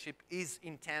leadership is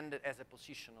intended as a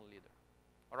positional leader,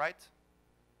 all right?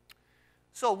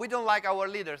 So we don't like our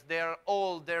leaders. They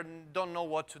don't know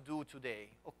what to do today.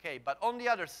 Okay, but on the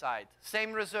other side,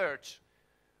 same research.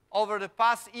 Over the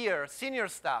past year, senior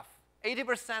staff,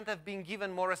 80% have been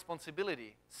given more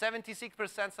responsibility.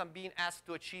 76% have been asked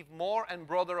to achieve more and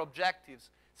broader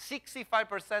objectives.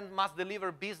 65% must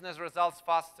deliver business results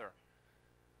faster.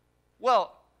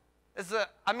 Well,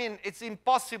 it's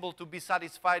impossible to be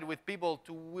satisfied with people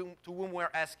to whom we're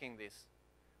asking this.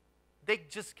 They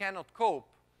just cannot cope.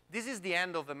 This is the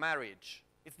end of a marriage.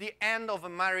 It's the end of a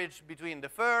marriage between the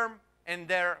firm and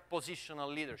their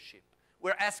positional leadership.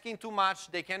 We're asking too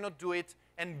much, they cannot do it,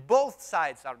 and both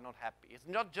sides are not happy. It's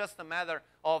not just a matter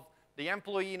of the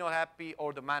employee not happy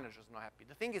or the manager's not happy.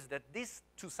 The thing is that these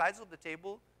two sides of the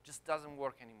table just doesn't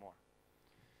work anymore.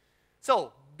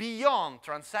 So beyond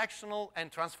transactional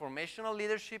and transformational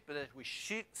leadership that we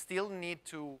still need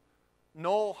to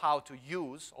know how to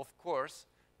use, of course,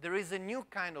 there is a new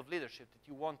kind of leadership that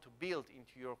you want to build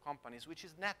into your companies, which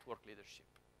is network leadership.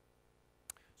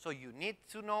 So you need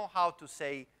to know how to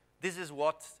say, this is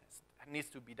what needs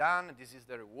to be done, and this is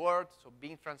the reward. So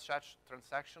being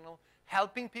transactional,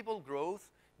 helping people growth,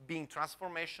 being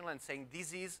transformational, and saying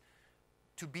this is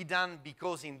to be done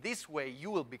because in this way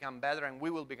you will become better and we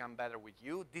will become better with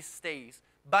you. This stays.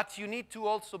 But you need to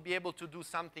also be able to do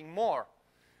something more.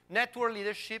 Network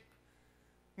leadership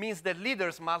means that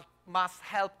leaders must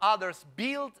help others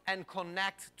build and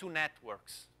connect to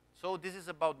networks. So this is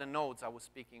about the nodes I was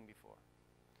speaking before.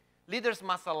 Leaders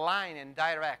must align and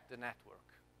direct the network.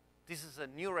 This is a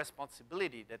new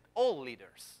responsibility that all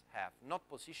leaders have, not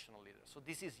positional leaders. So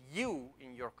this is you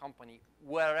in your company,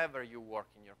 wherever you work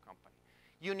in your company.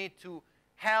 You need to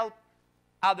help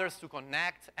others to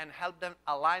connect and help them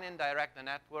align and direct the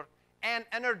network and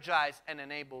energize and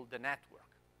enable the network.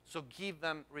 So give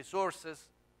them resources,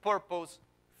 purpose,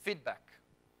 feedback.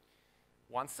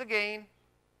 Once again,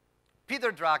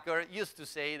 Peter Drucker used to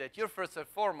say that your first and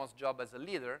foremost job as a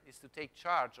leader is to take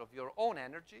charge of your own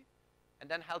energy and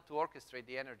then help to orchestrate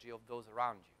the energy of those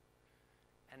around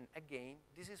you. And again,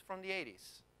 this is from the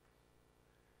 80s.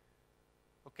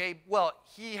 Okay, well,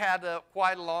 he had a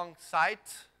quite long sight,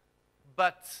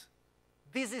 but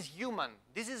this is human.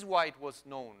 This is why it was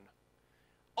known.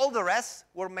 All the rest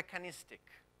were mechanistic.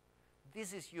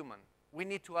 This is human. We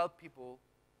need to help people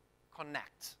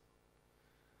connect.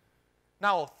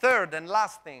 Now, third and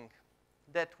last thing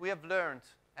that we have learned,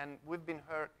 and we've been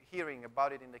hearing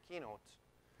about it in the keynote,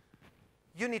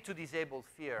 you need to disable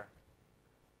fear.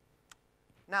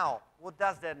 Now, what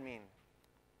does that mean?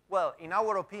 Well, in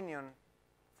our opinion,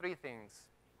 three things.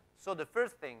 So the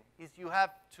first thing is you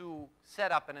have to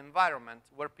set up an environment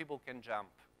where people can jump,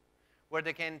 where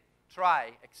they can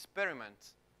try, experiment,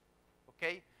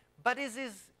 okay? But this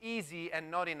is easy and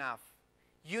not enough.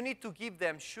 You need to give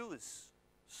them shoes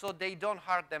so they don't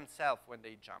hurt themselves when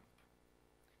they jump.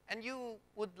 And you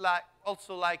would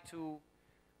also like to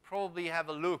probably have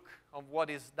a look of what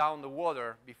is down the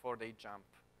water before they jump.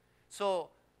 So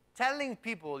telling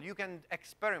people you can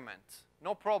experiment,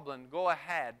 no problem, go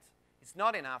ahead, it's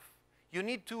not enough. You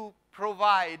need to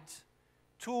provide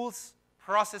tools,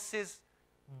 processes,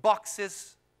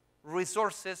 boxes,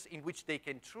 resources in which they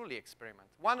can truly experiment.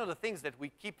 One of the things that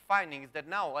we keep finding is that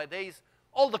nowadays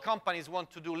all the companies want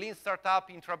to do lean startup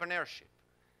entrepreneurship.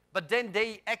 But then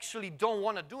they actually don't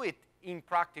want to do it in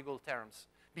practical terms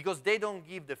because they don't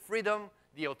give the freedom,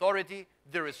 the authority,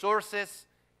 the resources,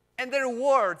 and the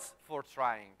rewards for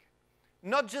trying.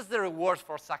 Not just the rewards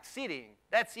for succeeding.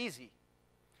 That's easy.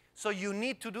 So you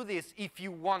need to do this if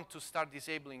you want to start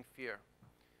disabling fear.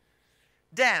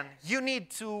 Then you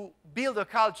need to build a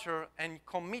culture and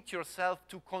commit yourself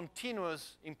to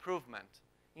continuous improvement.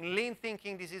 In lean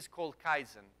thinking, this is called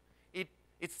Kaizen.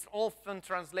 It's often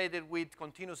translated with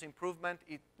continuous improvement.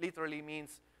 It literally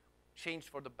means change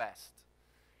for the best.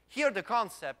 Here the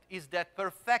concept is that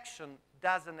perfection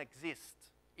doesn't exist.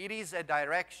 It is a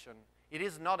direction. It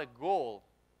is not a goal,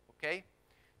 okay?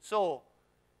 So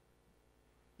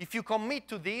if you commit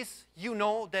to this, you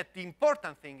know that the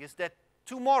important thing is that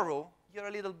tomorrow you're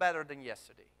a little better than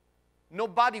yesterday.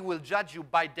 Nobody will judge you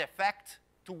by defect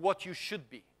to what you should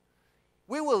be.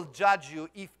 We will judge you,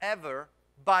 if ever,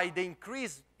 by the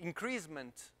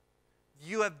increasement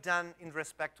you have done in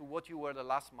respect to what you were the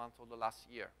last month or the last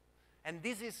year. And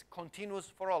this is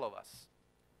continuous for all of us.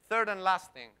 Third and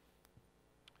last thing.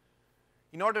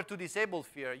 In order to disable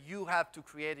fear, you have to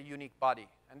create a unique body.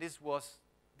 And this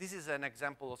is an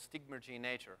example of stigmergy in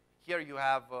nature. Here you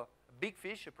have a big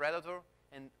fish, a predator,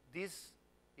 and this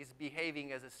is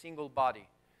behaving as a single body.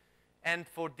 And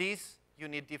for this, you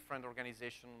need different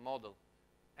organizational model.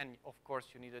 And of course,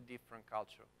 you need a different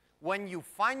culture. When you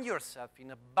find yourself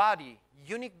in a body,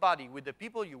 unique body with the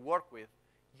people you work with,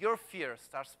 your fear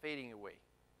starts fading away.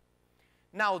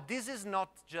 Now, this is not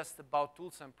just about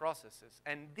tools and processes,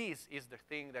 and this is the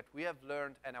thing that we have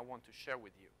learned and I want to share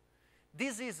with you.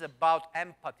 This is about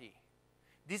empathy.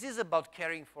 This is about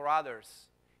caring for others.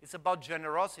 It's about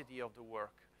generosity of the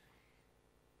work.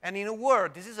 And in a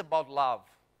word, this is about love.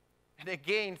 And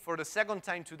again, for the second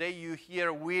time today, you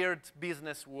hear weird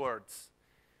business words.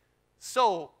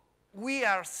 So we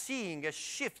are seeing a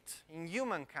shift in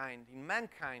humankind, in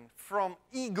mankind, from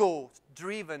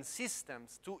ego-driven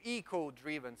systems to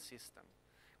eco-driven systems.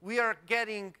 We are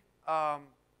getting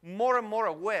more and more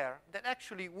aware that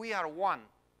actually we are one.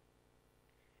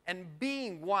 And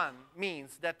being one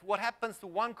means that what happens to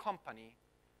one company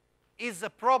is a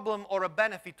problem or a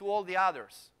benefit to all the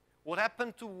others. What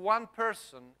happened to one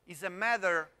person is a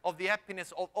matter of the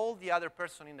happiness of all the other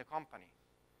person in the company.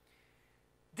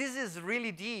 This is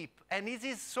really deep, and it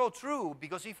is so true,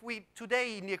 because if we,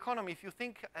 today in the economy, if you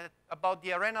think about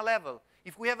the arena level,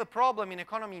 if we have a problem in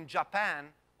economy in Japan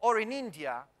or in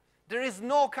India, there is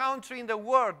no country in the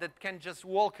world that can just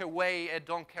walk away and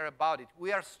don't care about it.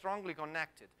 We are strongly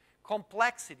connected.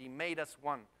 Complexity made us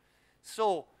one.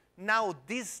 So now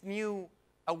this new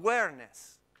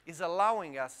awareness is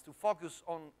allowing us to focus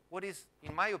on what is,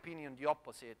 in my opinion, the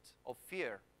opposite of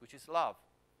fear, which is love,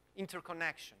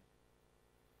 interconnection.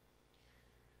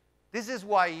 This is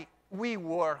why we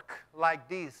work like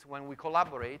this when we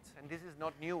collaborate, and this is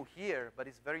not new here, but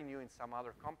it's very new in some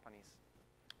other companies.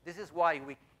 This is why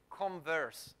we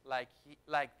converse like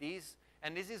this,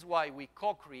 and this is why we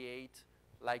co-create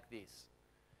like this.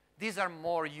 These are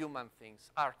more human things,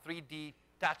 are 3D,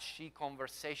 touchy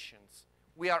conversations.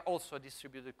 We are also a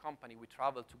distributed company. We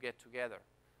travel to get together.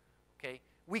 Okay?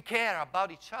 We care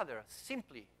about each other,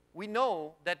 simply. We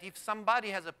know that if somebody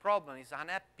has a problem, is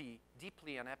unhappy,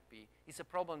 deeply unhappy, it's a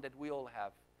problem that we all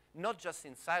have. Not just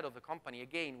inside of the company.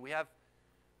 Again, we have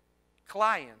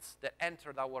clients that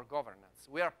entered our governance.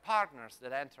 We are partners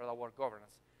that entered our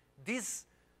governance. This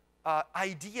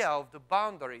idea of the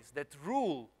boundaries that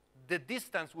rule the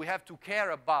distance we have to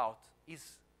care about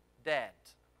is dead.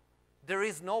 There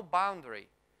is no boundary.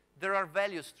 There are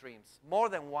value streams. More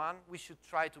than one we should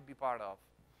try to be part of.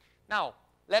 Now,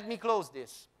 let me close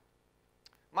this.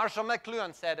 Marshall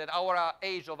McLuhan said that our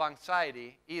age of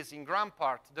anxiety is in grand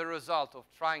part the result of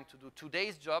trying to do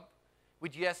today's job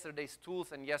with yesterday's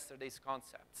tools and yesterday's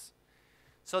concepts.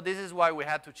 So this is why we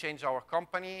had to change our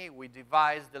company. We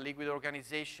devised the LiquidO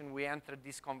organization. We entered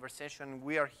this conversation.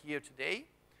 We are here today.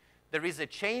 There is a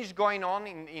change going on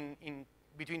in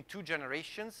between two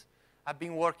generations. I've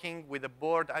been working with the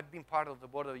board. I've been part of the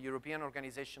board of the European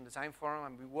Organization Design Forum.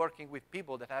 I've been working with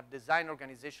people that have design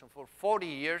organization for 40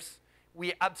 years.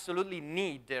 We absolutely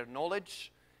need their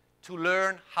knowledge to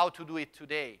learn how to do it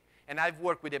today. And I've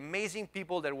worked with amazing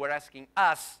people that were asking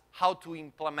us how to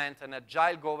implement an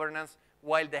agile governance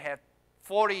while they have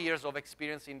 40 years of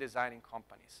experience in designing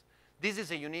companies. This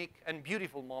is a unique and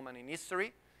beautiful moment in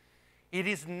history. It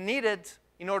is needed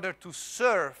in order to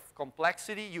surf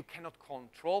complexity. You cannot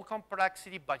control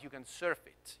complexity, but you can surf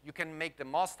it. You can make the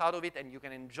most out of it, and you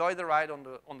can enjoy the ride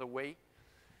on the way.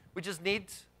 We just need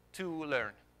to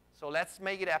learn. So let's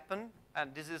make it happen,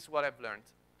 and this is what I've learned.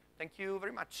 Thank you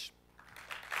very much.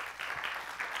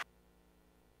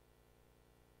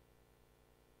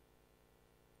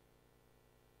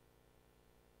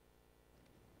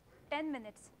 Ten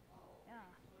minutes. Yeah.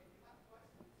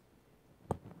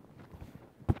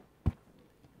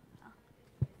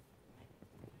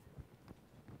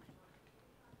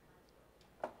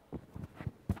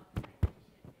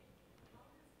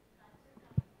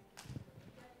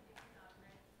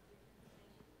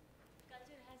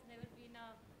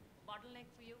 Bottleneck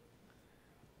for you?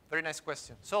 Very nice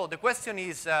question. So the question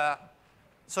is,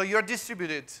 so you're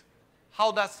distributed.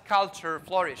 How does culture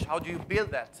flourish? How do you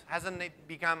build that? Hasn't it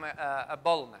become a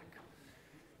bottleneck?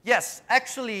 Yes,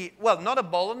 actually, well, not a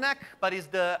bottleneck, but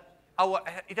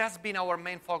it has been our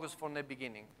main focus from the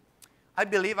beginning. I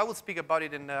believe, I will speak about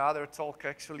it in the other talk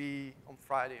actually on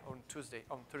Friday, on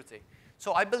Thursday.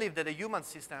 So I believe that a human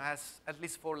system has at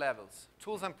least 4 levels: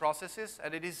 tools and processes,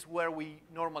 and it is where we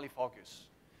normally focus.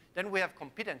 Then we have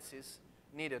competencies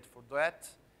needed for that.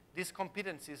 These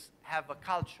competencies have a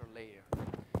culture layer.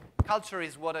 culture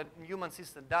is what a human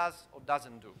system does or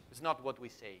doesn't do. It's not what we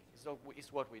say.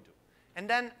 It's what we do. And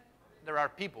then there are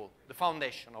people, the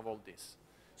foundation of all this.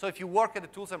 So if you work at the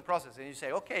tools and processes and you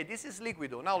say, OK, this is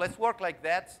LiquidO. Now let's work like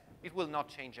that, it will not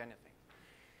change anything.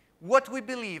 What we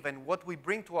believe and what we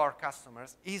bring to our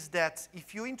customers is that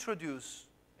if you introduce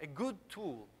a good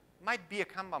tool, might be a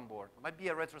Kanban board, might be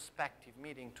a retrospective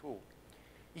meeting tool.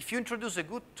 If you introduce a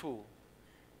good tool,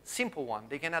 simple one,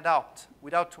 they can adopt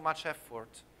without too much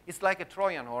effort, it's like a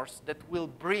Trojan horse that will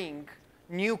bring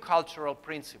new cultural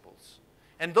principles.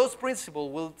 And those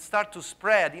principles will start to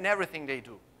spread in everything they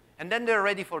do. And then they're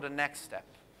ready for the next step.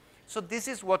 So this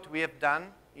is what we have done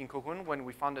in Cocoon when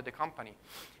we founded the company.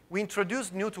 We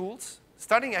introduced new tools,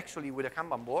 starting actually with a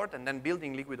Kanban board and then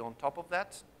building LiquidO on top of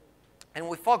that. And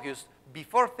we focused,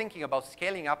 before thinking about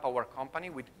scaling up our company,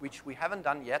 which we haven't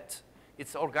done yet,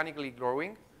 it's organically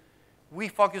growing, we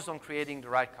focused on creating the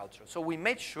right culture. So we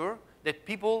made sure that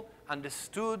people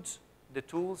understood the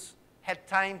tools, had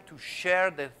time to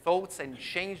share their thoughts and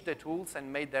change the tools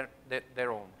and made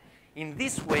their own. In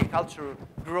this way, culture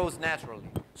grows naturally.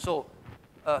 So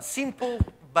simple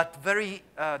but very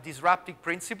disruptive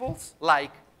principles,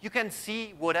 like you can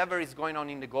see whatever is going on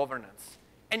in the governance.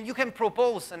 And you can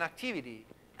propose an activity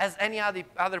as any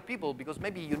other people, because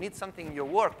maybe you need something in your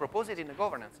work, propose it in the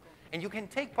governance. And you can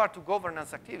take part to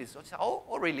governance activities. So it's,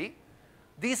 oh, really?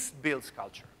 This builds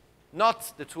culture.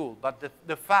 Not the tool, but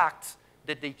the fact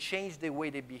that they change the way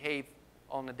they behave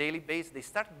on a daily basis. They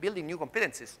start building new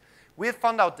competencies. We have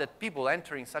found out that people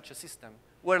entering such a system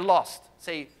were lost.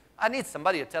 Say, I need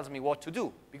somebody that tells me what to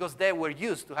do, because they were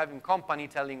used to having company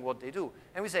telling what they do.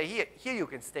 And we say, here you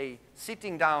can stay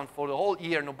sitting down for the whole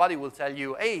year. Nobody will tell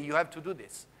you, hey, you have to do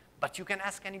this. But you can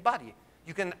ask anybody.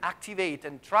 You can activate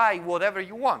and try whatever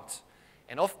you want.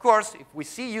 And of course, if we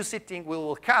see you sitting, we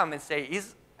will come and say,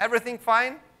 is everything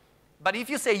fine? But if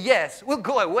you say yes, we'll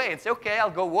go away and say, OK,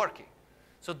 I'll go working.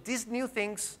 So these new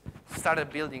things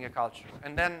started building a culture.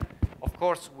 And then, of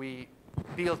course, we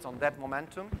built on that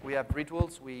momentum. We have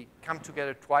rituals. We come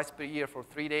together twice per year for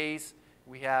 3 days.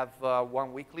 We have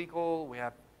 1 weekly call. We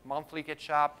have monthly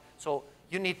catch-up. So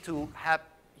you need to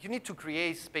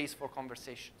create space for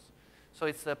conversations. So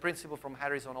it's a principle from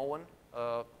Harrison Owen,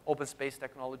 open space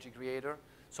technology creator.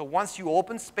 So once you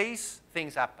open space,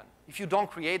 things happen. If you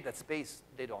don't create that space,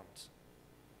 they don't.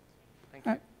 Thank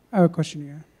you. I have a question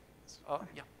here.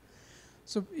 Yeah.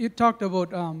 So you talked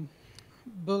about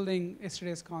building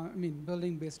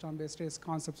building based on yesterday's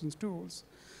concepts and tools.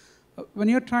 When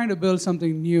you're trying to build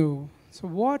something new, so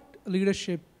what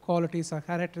leadership qualities or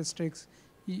characteristics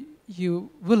you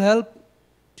will help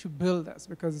to build this?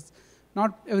 Because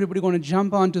not everybody going to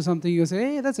jump onto something you say,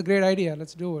 hey, that's a great idea,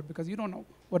 let's do it, because you don't know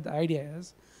what the idea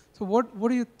is. So what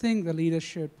do you think the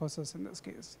leadership possess in this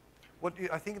case? What do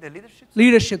I think the leadership?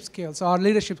 Leadership skills or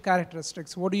leadership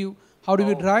characteristics. How do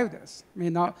we drive this? I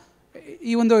mean, now,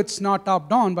 even though it's not top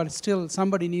down, but still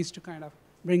somebody needs to kind of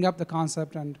bring up the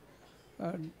concept and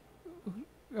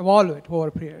evolve it over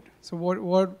a period. So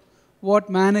what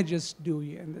managers do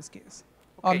in this case,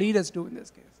 or leaders do in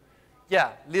this case?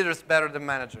 Yeah, leaders better than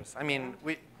managers. I mean,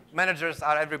 managers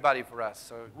are everybody for us.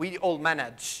 So we all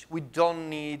manage. We don't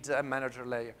need a manager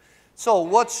layer. So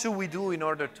what should we do in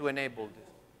order to enable this?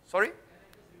 Sorry?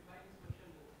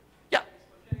 Yeah.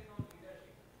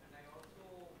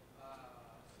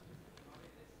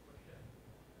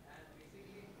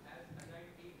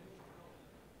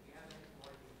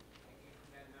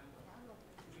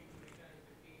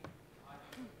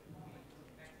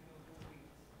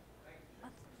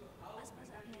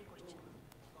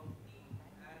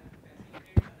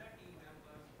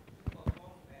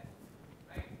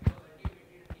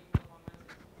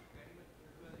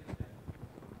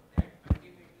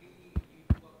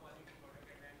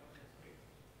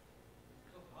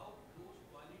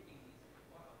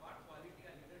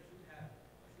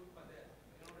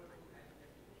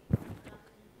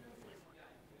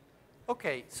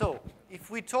 Okay, so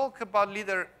if we talk about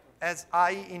leader as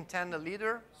I intend a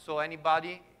leader, so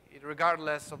anybody,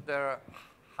 regardless of their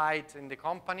height in the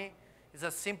company, is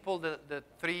as simple the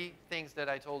 3 things that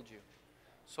I told you.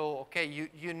 So, okay,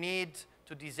 you need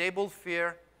to disable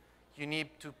fear, you need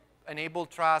to enable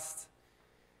trust,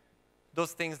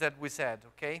 those things that we said,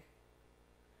 okay?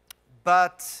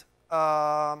 But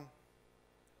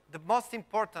the most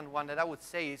important one that I would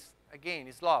say is, again,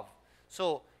 is love.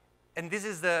 So, and this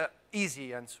is the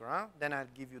easy answer, huh? Then I'll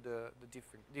give you the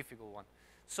difficult one.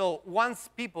 So once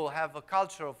people have a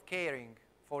culture of caring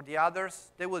for the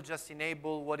others, they will just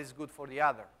enable what is good for the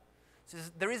other. So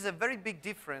there is a very big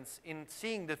difference in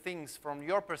seeing the things from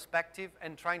your perspective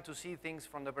and trying to see things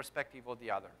from the perspective of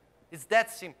the other. It's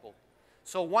that simple.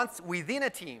 So once within a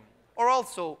team, or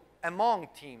also among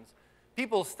teams,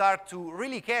 people start to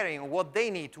really caring what they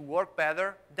need to work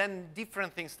better, then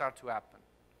different things start to happen.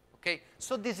 Okay?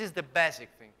 So this is the basic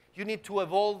thing. You need to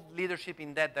evolve leadership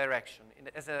in that direction,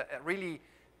 as a really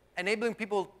enabling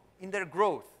people in their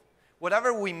growth.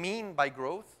 Whatever we mean by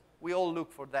growth, we all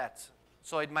look for that.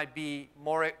 So it might be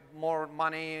more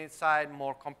money side,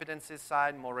 more competencies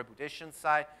side, more reputation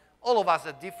side. All of us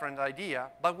have a different idea,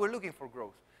 but we're looking for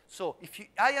growth. So if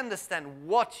I understand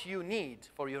what you need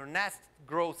for your next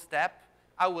growth step,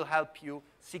 I will help you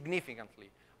significantly.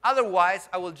 Otherwise,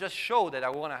 I will just show that I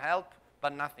want to help,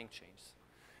 but nothing changes.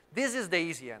 This is the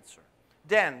easy answer.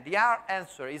 Then the hard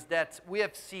answer is that we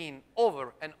have seen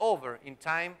over and over in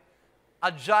time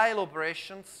agile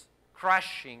operations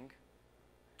crashing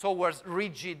towards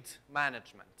rigid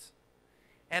management.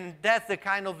 And that's the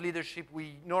kind of leadership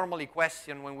we normally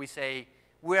question when we say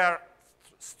we are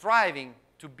striving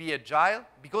to be agile,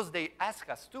 because they ask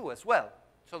us to as well.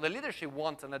 So the leadership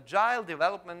wants an agile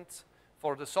development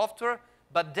for the software,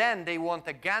 but then they want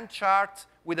a Gantt chart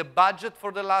with a budget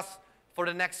for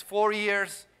the next 4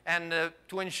 years and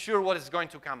to ensure what is going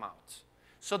to come out.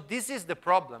 So this is the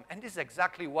problem, and this is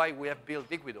exactly why we have built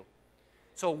LiquidO.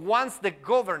 So once the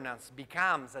governance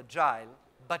becomes agile,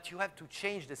 but you have to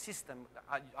change the system,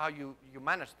 how you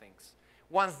manage things.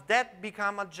 Once that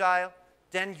becomes agile,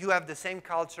 then you have the same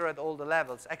culture at all the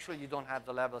levels. Actually, you don't have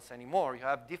the levels anymore. You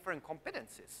have different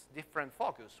competencies, different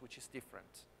focus, which is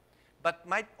different. But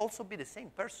might also be the same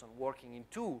person working in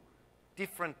 2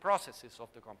 different processes of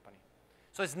the company.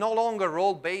 So it's no longer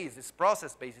role-based, it's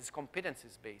process-based, it's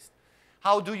competencies-based.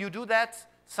 How do you do that?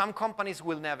 Some companies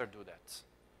will never do that.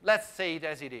 Let's say it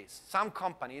as it is. Some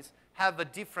companies have a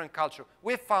different culture.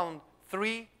 We found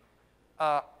 3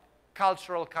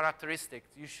 cultural characteristics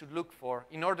you should look for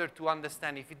in order to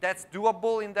understand if that's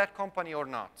doable in that company or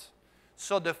not.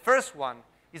 So the first one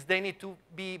is they need to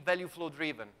be value flow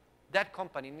driven. That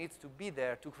company needs to be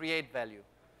there to create value.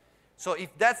 So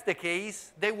if that's the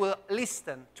case, they will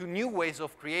listen to new ways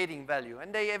of creating value.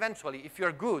 And they eventually, if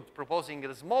you're good, proposing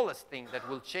the smallest thing that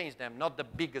will change them, not the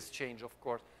biggest change, of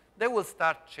course, they will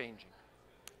start changing.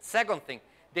 Second thing,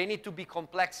 they need to be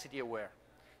complexity aware.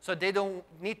 So they don't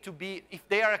need to be, if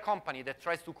they are a company that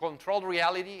tries to control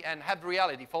reality and have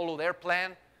reality follow their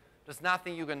plan, there's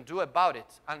nothing you can do about it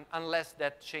unless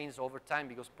that changes over time,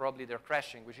 because probably they're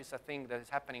crashing, which is a thing that is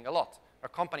happening a lot. A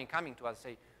company coming to us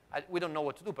say, we don't know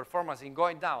what to do, performance is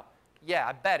going down. Yeah,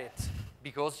 I bet it,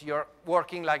 because you're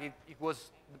working like it was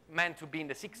meant to be in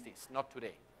the 60s, not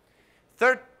today.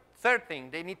 Third thing,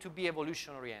 they need to be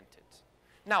evolution oriented.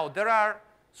 Now,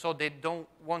 so they don't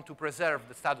want to preserve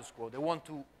the status quo, they want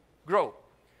to grow.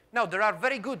 Now, there are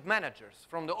very good managers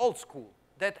from the old school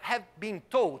that have been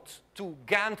taught to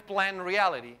Gantt plan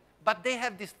reality, but they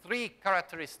have these 3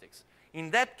 characteristics.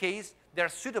 In that case, they're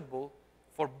suitable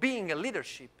for being a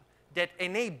leadership that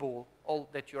enable all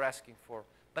that you're asking for.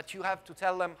 But you have to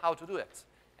tell them how to do it.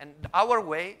 And our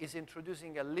way is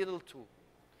introducing a little tool.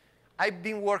 I've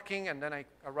been working, and then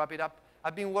I'll wrap it up.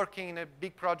 I've been working in a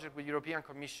big project with European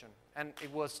Commission, and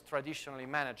it was traditionally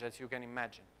managed, as you can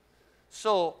imagine.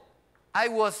 So I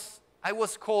was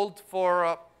called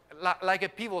for like a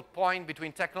pivot point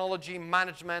between technology,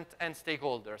 management, and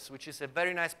stakeholders, which is a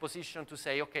very nice position to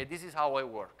say, okay, this is how I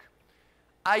work.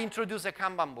 I introduced a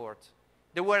Kanban board.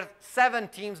 There were 7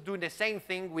 teams doing the same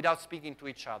thing without speaking to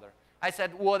each other. I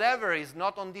said, whatever is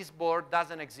not on this board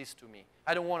doesn't exist to me.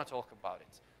 I don't want to talk about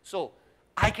it. So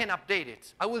I can update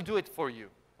it. I will do it for you,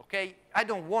 okay? I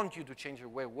don't want you to change your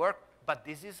way of work, but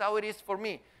this is how it is for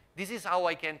me. This is how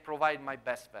I can provide my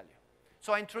best value.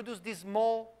 So I introduced this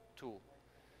small tool.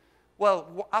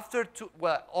 Well,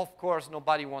 of course,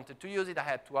 nobody wanted to use it. I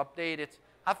had to update it.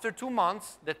 After 2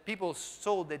 months that people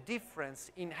saw the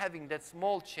difference in having that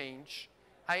small change,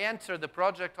 I entered the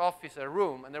project officer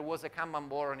room, and there was a Kanban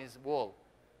board on his wall.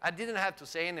 I didn't have to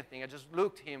say anything. I just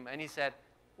looked at him, and he said,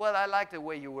 well, I like the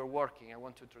way you were working. I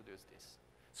want to introduce this.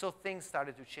 So things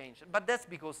started to change. But that's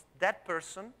because that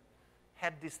person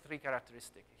had these 3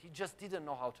 characteristics. He just didn't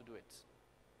know how to do it.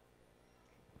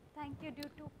 Thank you. Due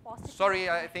to positive. Sorry,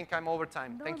 I think I'm over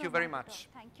time. No, Thank no, you very not at all. much.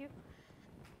 Thank you.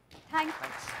 Thanks.